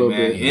Nappa a little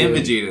man. bit. And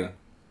Vegeta.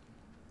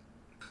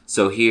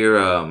 So here,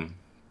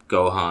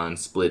 Gohan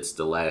splits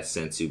the last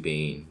Sensu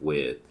bean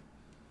with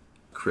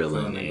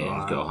Krillin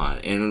and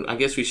Gohan. And I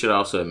guess we should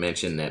also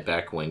mention that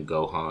back when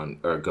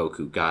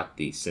Goku got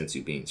the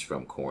Sensu beans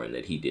from Korin,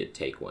 that he did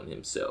take one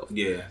himself.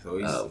 Yeah,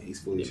 so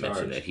he's fully charged.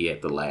 Mentioned that he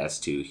had the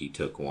last two, he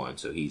took one,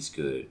 so he's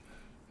good.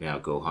 Now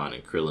Gohan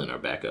and Krillin are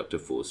back up to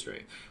full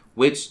strength.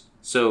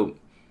 So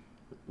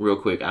real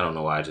quick, I don't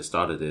know why I just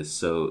thought of this.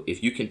 So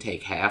if you can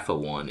take half of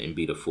one and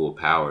be the full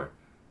power,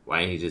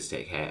 why didn't you just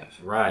take half?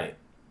 Right.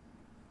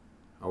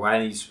 Or why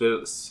didn't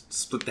you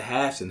split the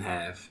halves in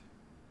half?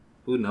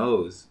 Who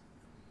knows?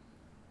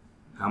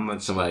 How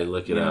much? Somebody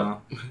look it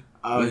up.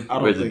 I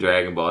don't Where's the think,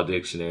 Dragon Ball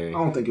dictionary? I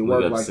don't think it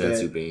worked like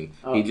Sensu that. Bean.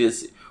 He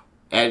just,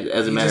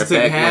 as a matter of took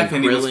fact, half when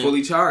and he was Krillin,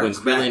 fully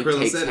charged. when Krillin Krillin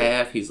takes said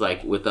half, he's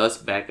like, with us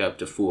back up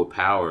to full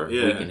power, we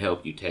Yeah. can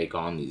help you take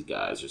on these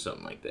guys or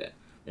something like that.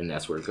 And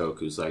that's where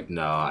Goku's like,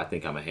 no, I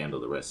think I'm going to handle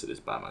the rest of this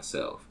by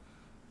myself.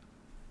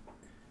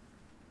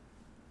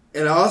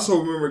 And I also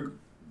remember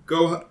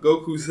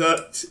Goku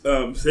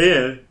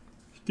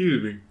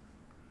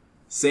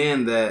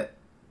saying that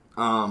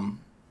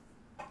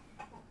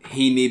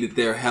he needed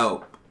their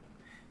help.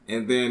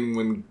 And then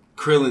when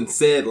Krillin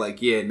said,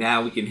 like, yeah,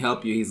 now we can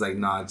help you, he's like,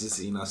 nah, just,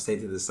 stay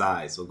to the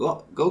side. So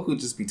Goku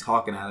just be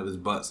talking out of his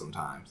butt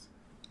sometimes.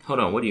 Hold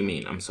on, what do you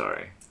mean? I'm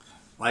sorry.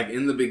 Like,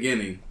 in the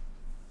beginning,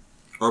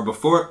 or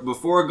before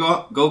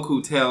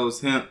Goku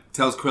tells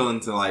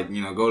Krillin to, like,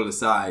 go to the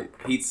side,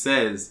 he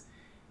says,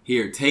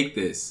 here, take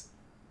this.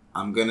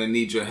 I'm gonna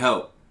need your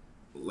help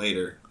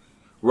later.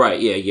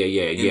 Right, yeah.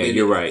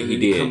 You're right. He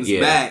did. Comes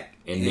yeah. back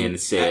and then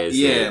says,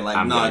 like,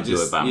 I'm going to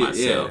do it by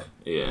myself.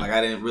 Yeah. Like,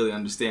 I didn't really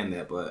understand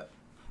that, but...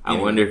 I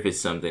wonder if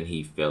it's something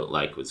he felt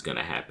like was going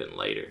to happen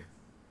later.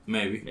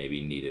 Maybe.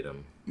 Maybe he needed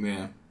him.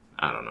 Yeah.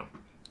 I don't know.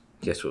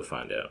 Guess we'll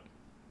find out.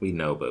 We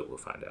know, but we'll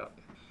find out.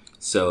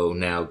 So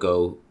now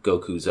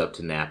Goku's up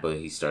to Nappa.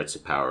 He starts to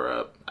power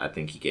up. I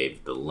think he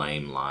gave the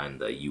lame line,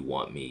 the "You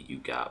want me, you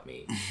got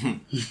me"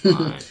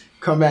 line.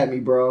 Come at me,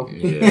 bro.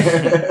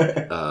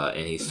 Yeah.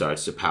 And he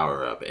starts to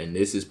power up. And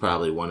this is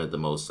probably one of the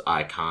most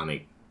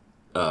iconic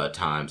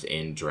times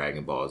in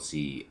Dragon Ball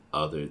Z,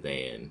 other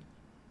than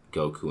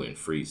Goku and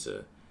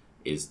Frieza,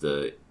 is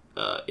the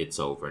 "It's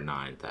over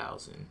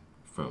 9,000"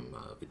 from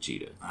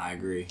Vegeta. I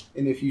agree.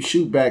 And if you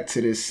shoot back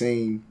to this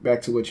scene,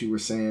 back to what you were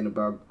saying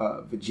about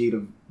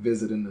Vegeta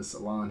visiting the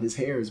salon, his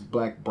hair is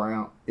back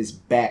brown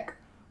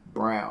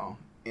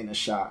in a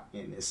shot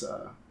in this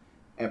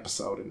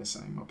episode, in the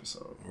same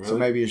episode. Really? So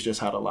maybe it's just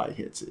how the light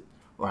hits it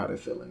or how they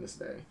feel in this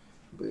day.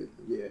 But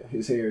yeah,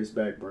 his hair is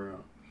back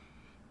brown.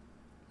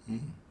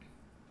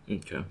 Mm-hmm.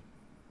 Okay.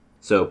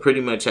 So pretty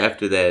much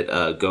after that,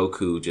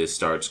 Goku just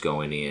starts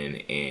going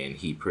in, and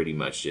he pretty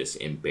much just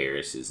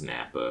embarrasses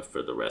Nappa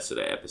for the rest of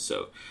the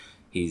episode.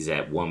 He's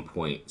at one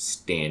point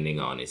standing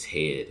on his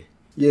head.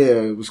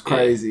 Yeah, it was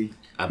crazy. And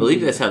I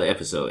believe that's how the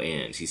episode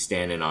ends. He's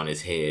standing on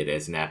his head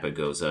as Nappa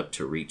goes up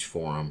to reach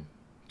for him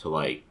to,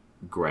 like,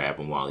 grab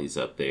him while he's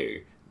up there.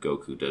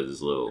 Goku does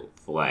his little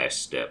flash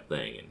step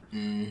thing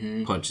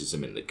and punches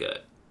him in the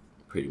gut.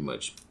 Pretty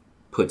much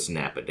puts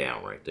Nappa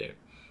down right there.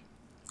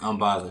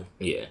 Unbothered.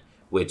 Yeah.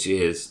 Which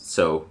is,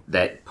 so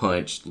that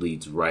punch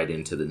leads right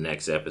into the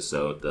next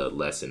episode, the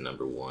lesson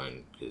number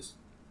 1, because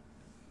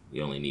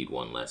you only need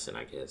one lesson,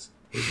 I guess.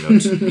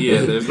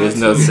 There's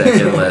no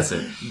second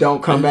lesson.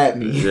 Don't come at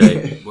me.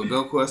 Right. Well,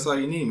 Goku, that's all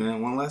you need,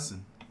 man. One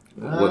lesson.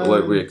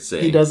 What Rick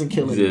said. He doesn't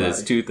kill anybody.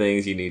 There's 2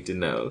 things you need to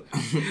know.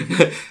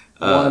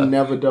 One,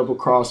 never double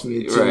cross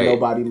me until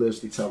nobody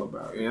lives to tell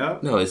about it. Yeah.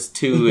 No, it's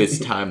 2, it's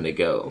time to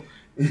go.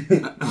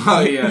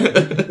 Oh,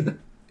 yeah.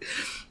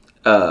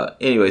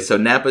 Anyway, so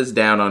Nappa's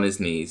down on his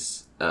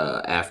knees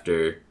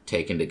after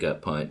taking the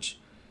gut punch.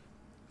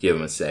 Give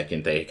him a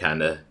second. They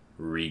kind of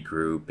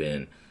regroup,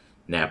 and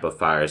Nappa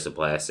fires a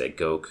blast at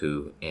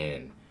Goku,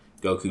 and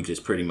Goku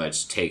just pretty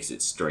much takes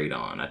it straight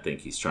on. I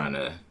think he's trying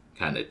to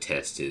kind of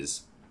test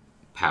his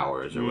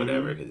powers or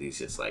whatever, because he's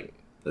just like,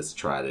 let's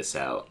try this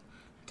out.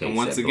 Takes and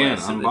once again,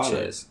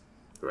 unbothered.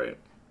 Right.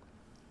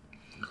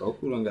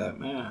 Goku done got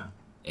mad.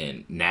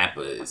 And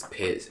Nappa is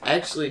pissed.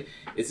 Actually,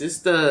 is this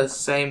the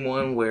same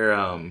one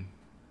where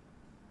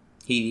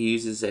he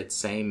uses that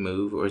same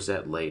move, or is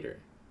that later?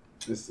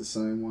 It's the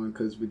same one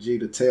because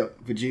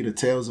Vegeta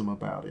tells him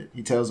about it.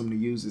 He tells him to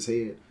use his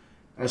head.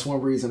 That's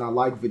one reason I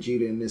like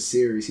Vegeta in this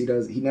series. He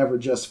never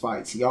just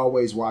fights. He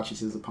always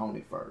watches his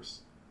opponent first.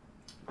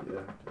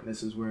 Yeah, and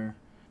this is where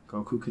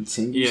Goku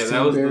continues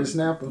to embarrass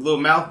Nappa. The little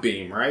mouth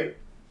beam, right?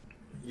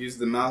 Use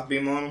the mouth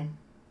beam on him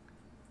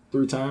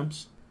 3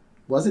 times.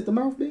 Was it the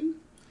mouth beam?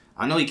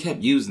 I know he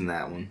kept using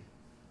that one.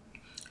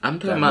 I'm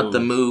talking about the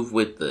move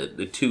with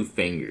the 2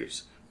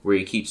 fingers, where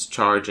he keeps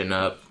charging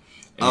up.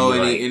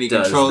 And he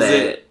controls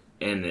it.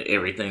 And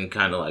everything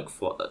kind of like...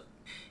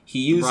 He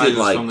used it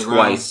like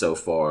twice so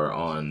far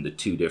on the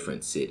 2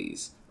 different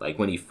cities. Like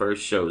when he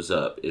first shows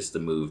up, it's the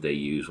move they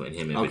use when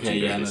him and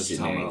Vegeta are just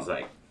sitting there. He's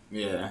like...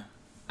 Yeah.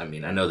 I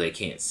mean, I know they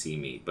can't see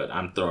me, but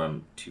I'm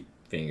throwing 2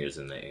 fingers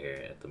in the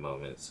air at the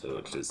moment,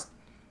 so just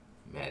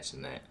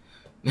imagine that.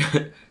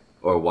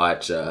 Or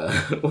watch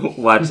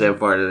that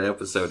part of the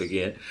episode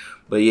again.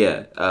 But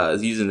yeah,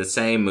 using the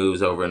same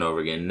moves over and over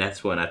again. And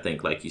that's when I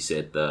think, like you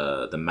said,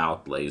 the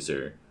mouth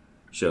laser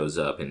shows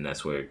up, and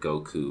that's where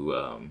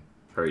Goku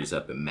hurries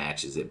up and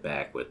matches it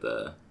back with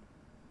a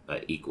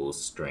equal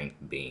strength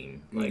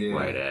beam,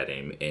 right at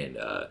him. And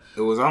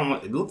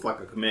it looked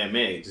like a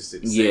Kamehameha. Just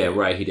didn't say it.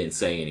 Right. He didn't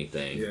say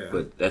anything. Yeah.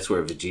 But that's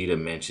where Vegeta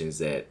mentions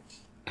that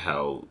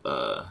how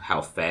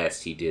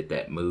fast he did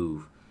that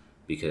move.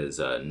 Because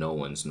no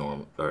one's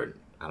normal, or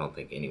I don't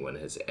think anyone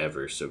has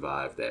ever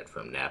survived that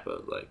from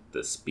Nappa. Like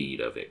the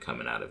speed of it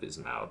coming out of his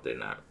mouth, they're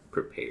not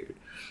prepared.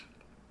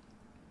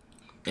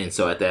 And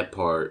so at that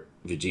part,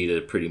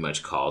 Vegeta pretty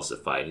much calls the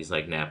fight. He's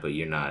like, Nappa,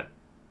 you're not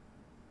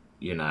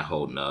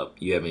holding up.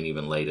 You haven't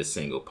even laid a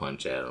single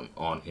punch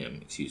on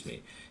him,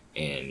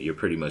 and you're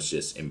pretty much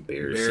just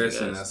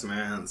embarrassing us,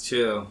 man.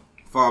 Chill.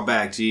 Fall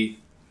back, G.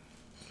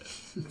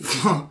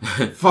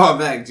 Fall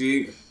back,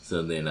 G.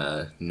 So then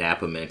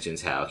Nappa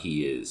mentions how how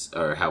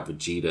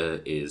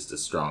Vegeta is the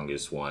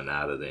strongest one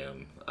out of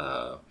them,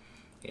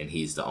 and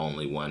he's the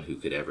only one who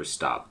could ever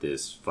stop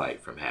this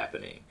fight from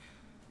happening,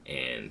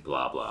 and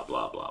blah blah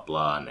blah blah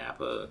blah.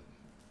 Nappa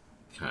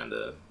kind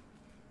of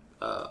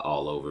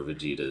all over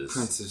Vegeta's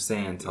Prince of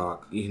Saiyan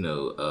talk.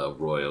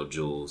 Royal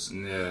jewels.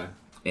 Yeah.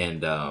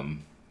 And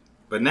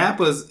but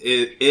Nappa's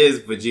is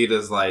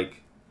Vegeta's like.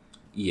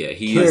 Yeah,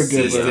 he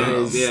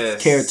caregiver, is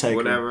his caretaker.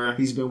 Whatever.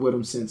 He's been with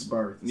him since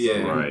birth.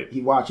 Yeah, so right. He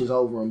watches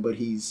over him, but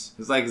he's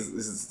it's like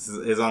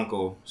his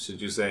uncle,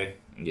 should you say?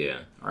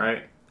 Yeah.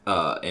 Right.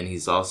 And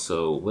he's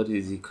also, what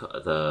is he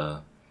called?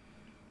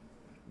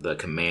 The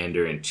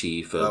commander in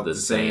chief of the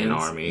Saiyan Saiyans.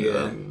 army.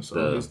 Yeah.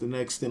 so he's the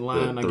next in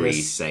line. The I three guess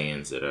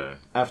Saiyans that are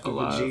after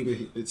alive.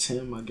 Vegeta, it's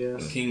him. I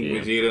guess. King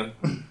Yeah.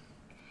 Vegeta.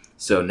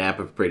 So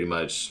Nappa pretty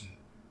much,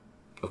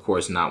 of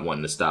course, not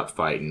wanting to stop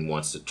fighting,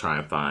 wants to try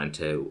and find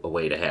a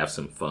way to have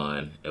some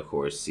fun. Of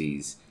course,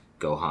 sees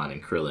Gohan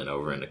and Krillin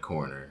over in the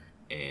corner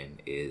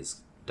and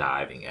is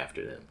diving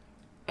after them.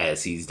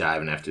 As he's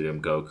diving after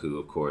them, Goku,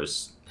 of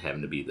course,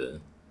 having to be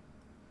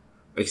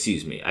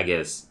I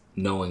guess,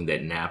 knowing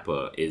that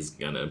Nappa is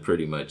going to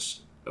pretty much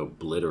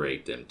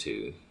obliterate them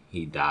too,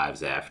 he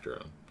dives after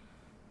him.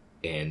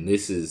 And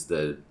this is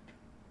the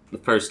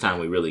first time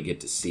we really get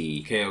to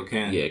see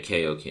Kaioken. Yeah,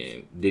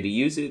 Kaioken. Did he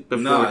use it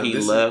before No, he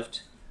this is-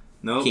 left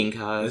Nope. King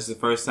Kai? This is the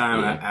first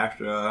time Yeah.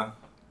 after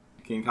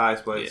King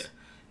Kai's place.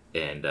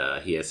 Yeah.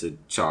 And he has to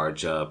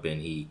charge up,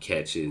 and he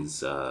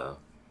catches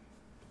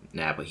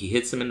Nappa. He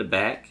hits him in the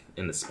back,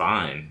 in the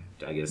spine,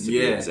 I guess to be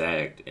Yeah.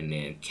 exact, and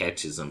then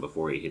catches him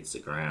before he hits the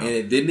ground. And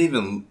it didn't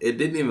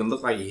even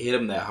look like he hit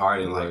him that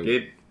hard, and Right.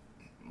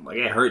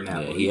 it hurt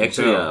Nappa. Yeah, You he can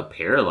actually tell.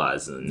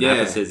 paralyzed him. Yeah,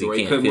 Nappa says the he way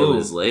he can't couldn't feel move.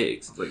 his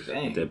legs It's like, at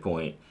dang. that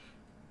point.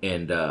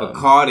 And But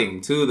caught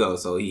him too, though.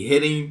 So he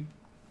hit him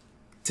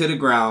to the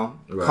ground,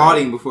 Right. caught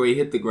him before he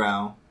hit the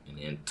ground. and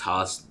then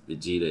tossed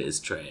Vegeta his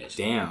trash.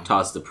 Damn.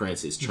 Tossed the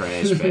prince his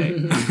trash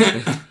bag.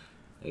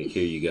 Like,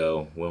 here you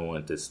go. We don't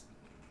want this.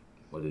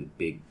 What a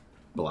big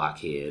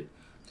blockhead.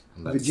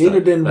 I'm about to Vegeta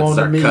didn't about want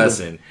start him either.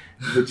 cussing.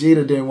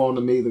 Vegeta didn't want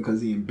him either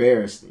because he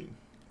embarrassed him.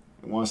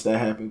 And once that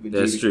happened, Vegeta.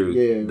 That's true.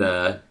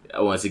 Yeah.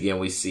 Once again,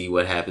 we see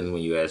what happens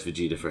when you ask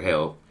Vegeta for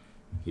help.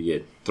 You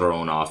get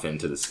thrown off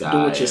into the sky.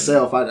 Do it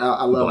yourself. I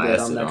love that.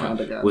 blasted I'm that on. kind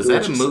of guy. Was Do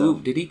that it a yourself.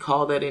 move? Did he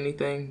call that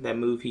anything? That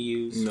move he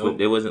used? Nope.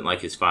 It wasn't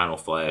like his final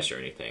flash or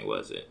anything,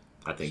 was it?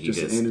 I think It's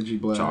he just an energy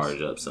blast.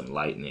 charged up some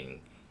lightning.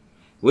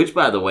 Which,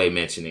 by the way,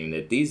 mentioning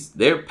that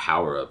their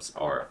power ups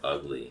are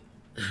ugly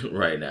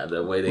right now.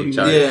 The way What do they you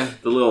charge mean? Yeah.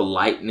 the little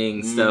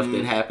lightning stuff Mhm.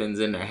 that happens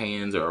in their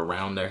hands or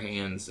around their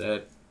hands.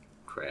 That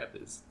crap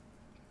is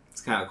It's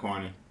kind of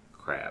corny.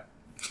 crap.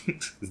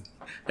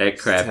 That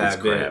crap is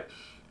tad bit. crap.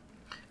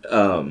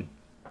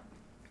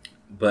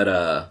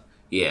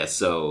 Yeah,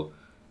 so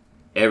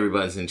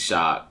everyone's in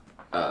shock,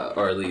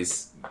 or at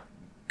least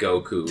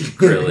Goku,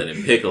 Krillin,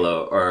 and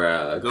Piccolo, or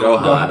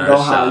Gohan are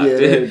Gohan, shocked.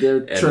 yeah, they're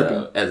And,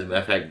 tripping. as a matter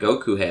of fact,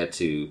 Goku had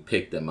to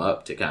pick them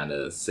up to kind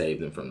of save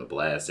them from the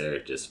blast. They're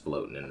just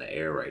floating in the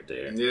air right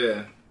there.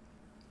 Yeah.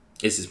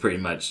 This is pretty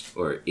much,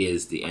 or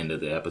is the end of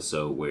the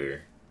episode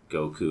where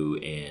Goku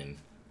and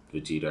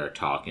Vegeta are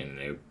talking, and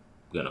they're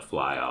gonna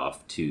fly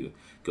off to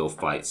go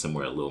fight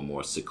somewhere a little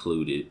more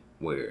secluded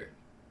where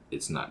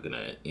it's not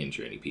gonna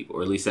injure any people,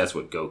 or at least that's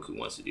what Goku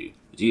wants to do.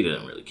 Vegeta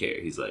doesn't really care.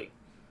 He's like,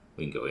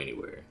 we can go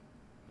anywhere.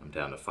 I'm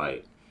down to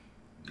fight.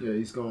 Yeah,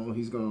 he's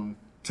gonna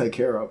take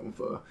care of him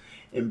for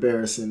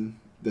embarrassing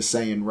the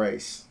Saiyan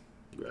race.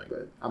 Right.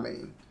 But I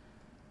mean,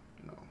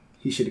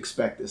 he should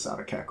expect this out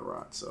of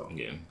Kakarot. So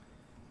Yeah.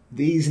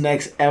 these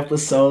next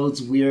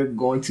episodes, we're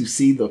going to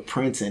see the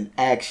Prince in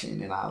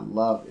action, and I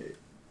love it.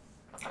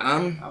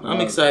 I'm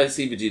love excited to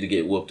see Vegeta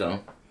get whooped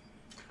on.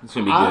 It's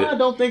gonna be I good.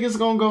 don't think it's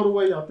gonna go the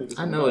way y'all think it's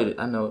I gonna know go. it.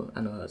 I know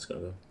how it's gonna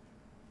go.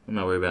 I'm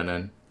not worried about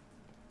nothing.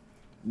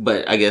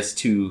 But I guess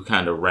to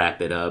kind of wrap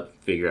it up,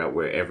 figure out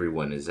where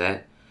everyone is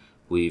at.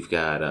 We've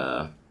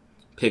got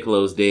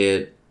Piccolo's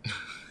dead,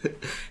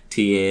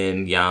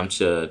 Tien,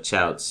 Yamcha,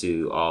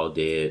 Chaozu all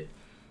dead.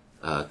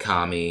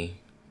 Kami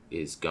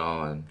is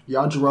gone.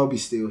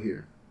 Yajirobe's still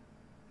here.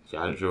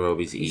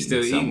 Yajirobe's He's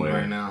eating still somewhere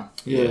eating right now.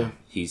 Yeah.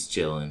 He's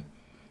chilling.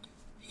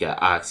 You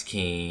got Ox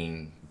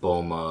King,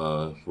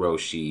 Bulma,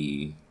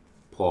 Roshi,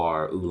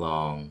 Poir,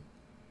 Oolong,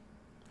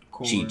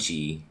 Corn.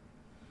 Chi-Chi,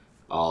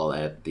 all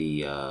at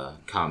the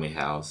Kami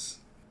house.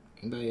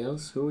 Anybody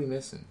else? Who are we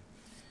missing?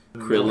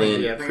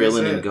 Krillin, Yeah, I think that's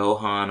Krillin and it.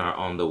 Gohan are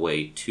on the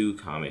way to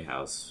Kami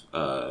house.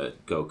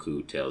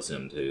 Goku tells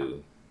him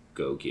to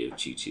go give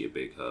Chi-Chi a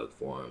big hug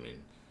for him,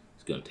 and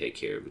he's gonna take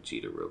care of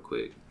Vegeta real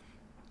quick.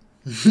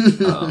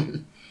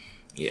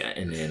 Yeah,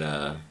 and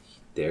then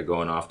they're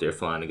going off. They're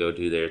flying to go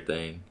do their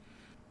thing.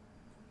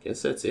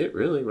 Guess that's it,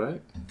 really,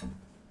 right?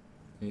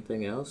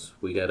 Anything else?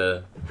 We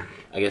gotta.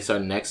 I guess our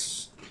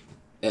next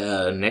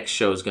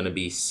show is gonna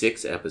be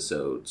 6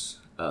 episodes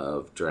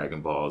of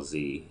Dragon Ball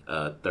Z,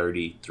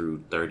 30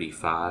 through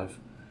 35.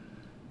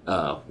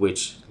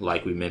 Which,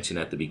 like we mentioned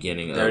at the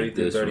beginning 30 of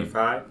through this one,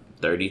 35.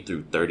 30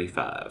 through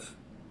 35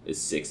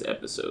 is 6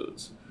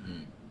 episodes.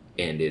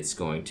 and it's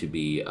going to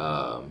be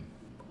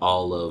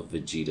all of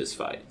Vegeta's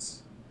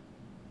fights,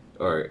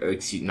 or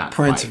excuse not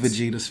Prince fights,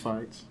 Vegeta's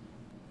fights.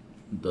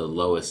 the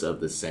lowest of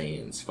the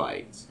Saiyans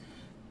fights.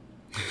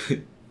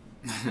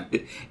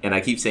 And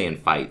I keep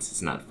saying fights.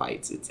 It's not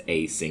fights. It's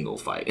a single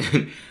fight.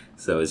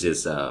 So it's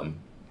just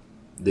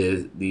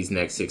these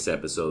next 6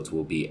 episodes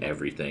will be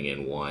everything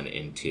in one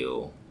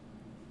until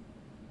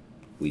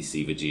we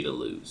see Vegeta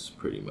lose,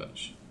 pretty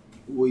much.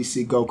 We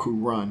see Goku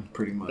run,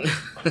 pretty much.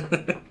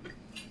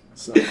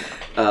 So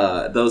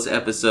those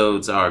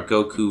episodes are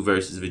Goku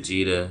versus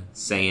Vegeta,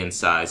 Saiyan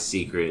Size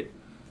Secret,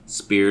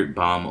 Spirit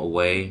Bomb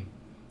Away,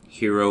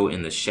 Hero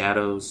in the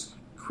Shadows,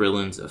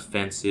 Krillin's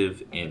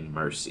Offensive, and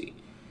Mercy.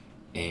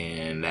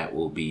 And that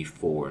will be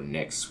for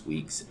next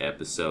week's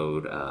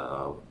episode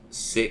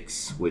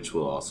 6, which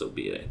will also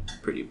be a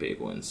pretty big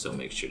one, so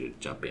make sure to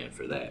jump in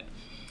for that.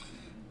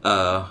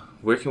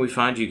 Where can we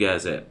find you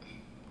guys at?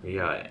 Where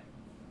y'all at?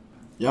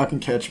 y'all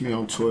can catch me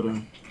on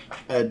Twitter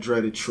at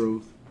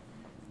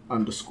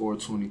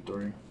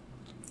dreadedtruth_23.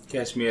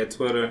 Catch me at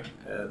Twitter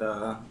at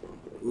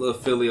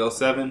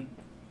LilPhilly07.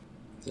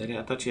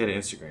 I thought you had an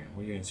Instagram.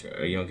 Where your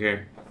Instagram? You don't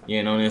care? You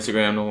ain't on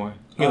Instagram no more?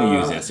 You don't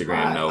use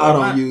Instagram no more. I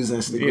don't use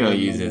Instagram. You don't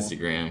use no more.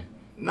 Instagram.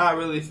 Not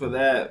really for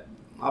that.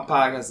 My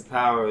podcast, The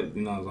Power, is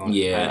on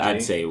Yeah, IG,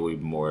 I'd say we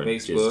more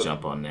Facebook. just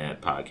jump on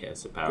that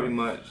podcast. The Power. pretty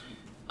much.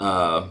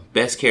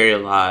 Best Carrier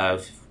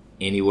Live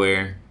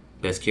anywhere.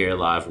 Best Carrier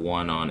Live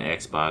 1 on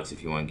Xbox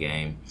if you want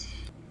game.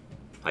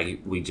 Like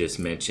we just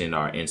mentioned,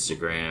 our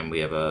Instagram. We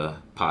have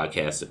a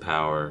podcast, The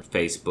Power.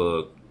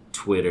 Facebook,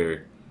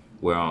 Twitter.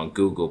 We're on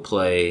Google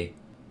Play.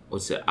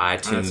 What's it?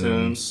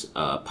 iTunes.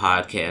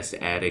 Podcast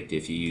Addict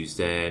if you use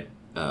that.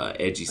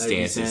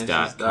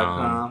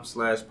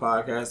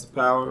 edgystances.com/podcast The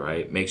Power.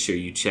 Right. Make sure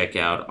you check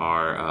out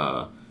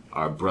our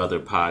brother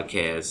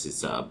podcast.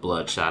 It's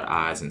Bloodshot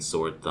Eyes and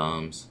Sword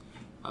Thumbs.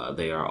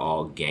 They are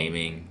all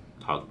gaming.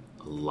 Talk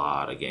a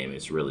lot of gaming.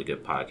 It's a really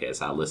good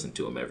podcast. I listen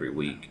to them every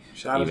week.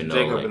 Shout out to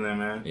Jacob in there,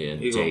 man. Yeah,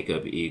 Eagle.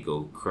 Jacob,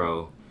 Eagle,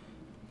 Crow.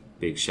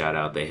 Big shout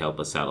out. They help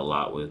us out a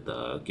lot with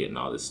getting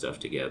all this stuff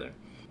together.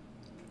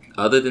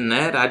 Other than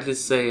that, I'd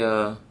just say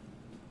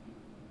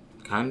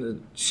kind of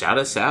shout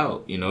us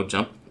out.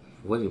 Jump.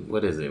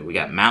 What is it? We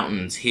got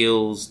mountains,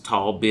 hills,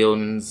 tall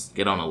buildings.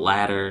 Get on a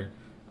ladder.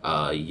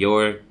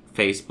 Your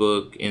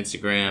Facebook,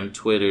 Instagram,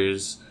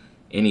 Twitters,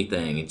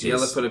 anything. And just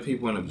Yell it for the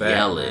people in the back.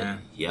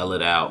 Yell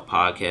it out.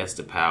 Podcast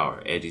to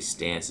Power. Edgy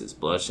Stances.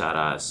 Bloodshot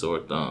Eyes.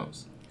 Sword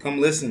Thumbs.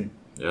 Come listen.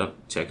 Yep.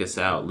 Check us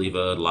out. Leave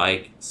a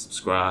like,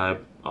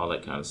 subscribe, all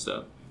that kind of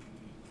stuff.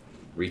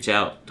 Reach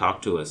out.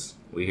 Talk to us.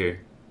 We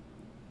here.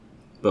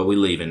 But we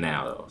leaving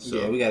now, though. So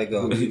Yeah, we gotta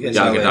go.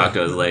 y'all can talk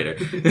to us later.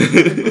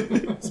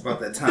 It's about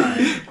that time.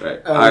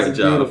 Right. That All was right,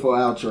 a y'all. beautiful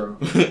outro.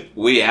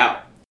 We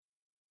out.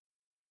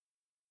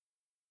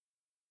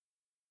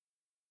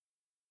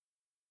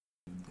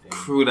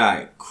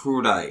 Crudite.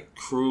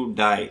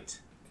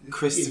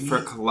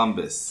 Christopher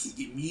Columbus.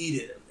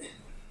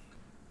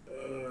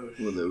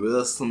 With a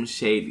real Slim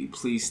Shady.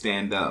 Please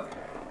stand up.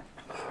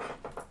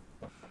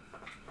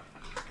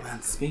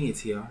 Man, spin it,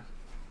 TR.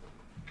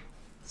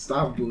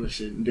 Stop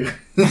bullshitting, dude.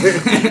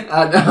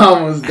 I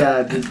almost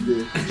died this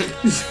dude.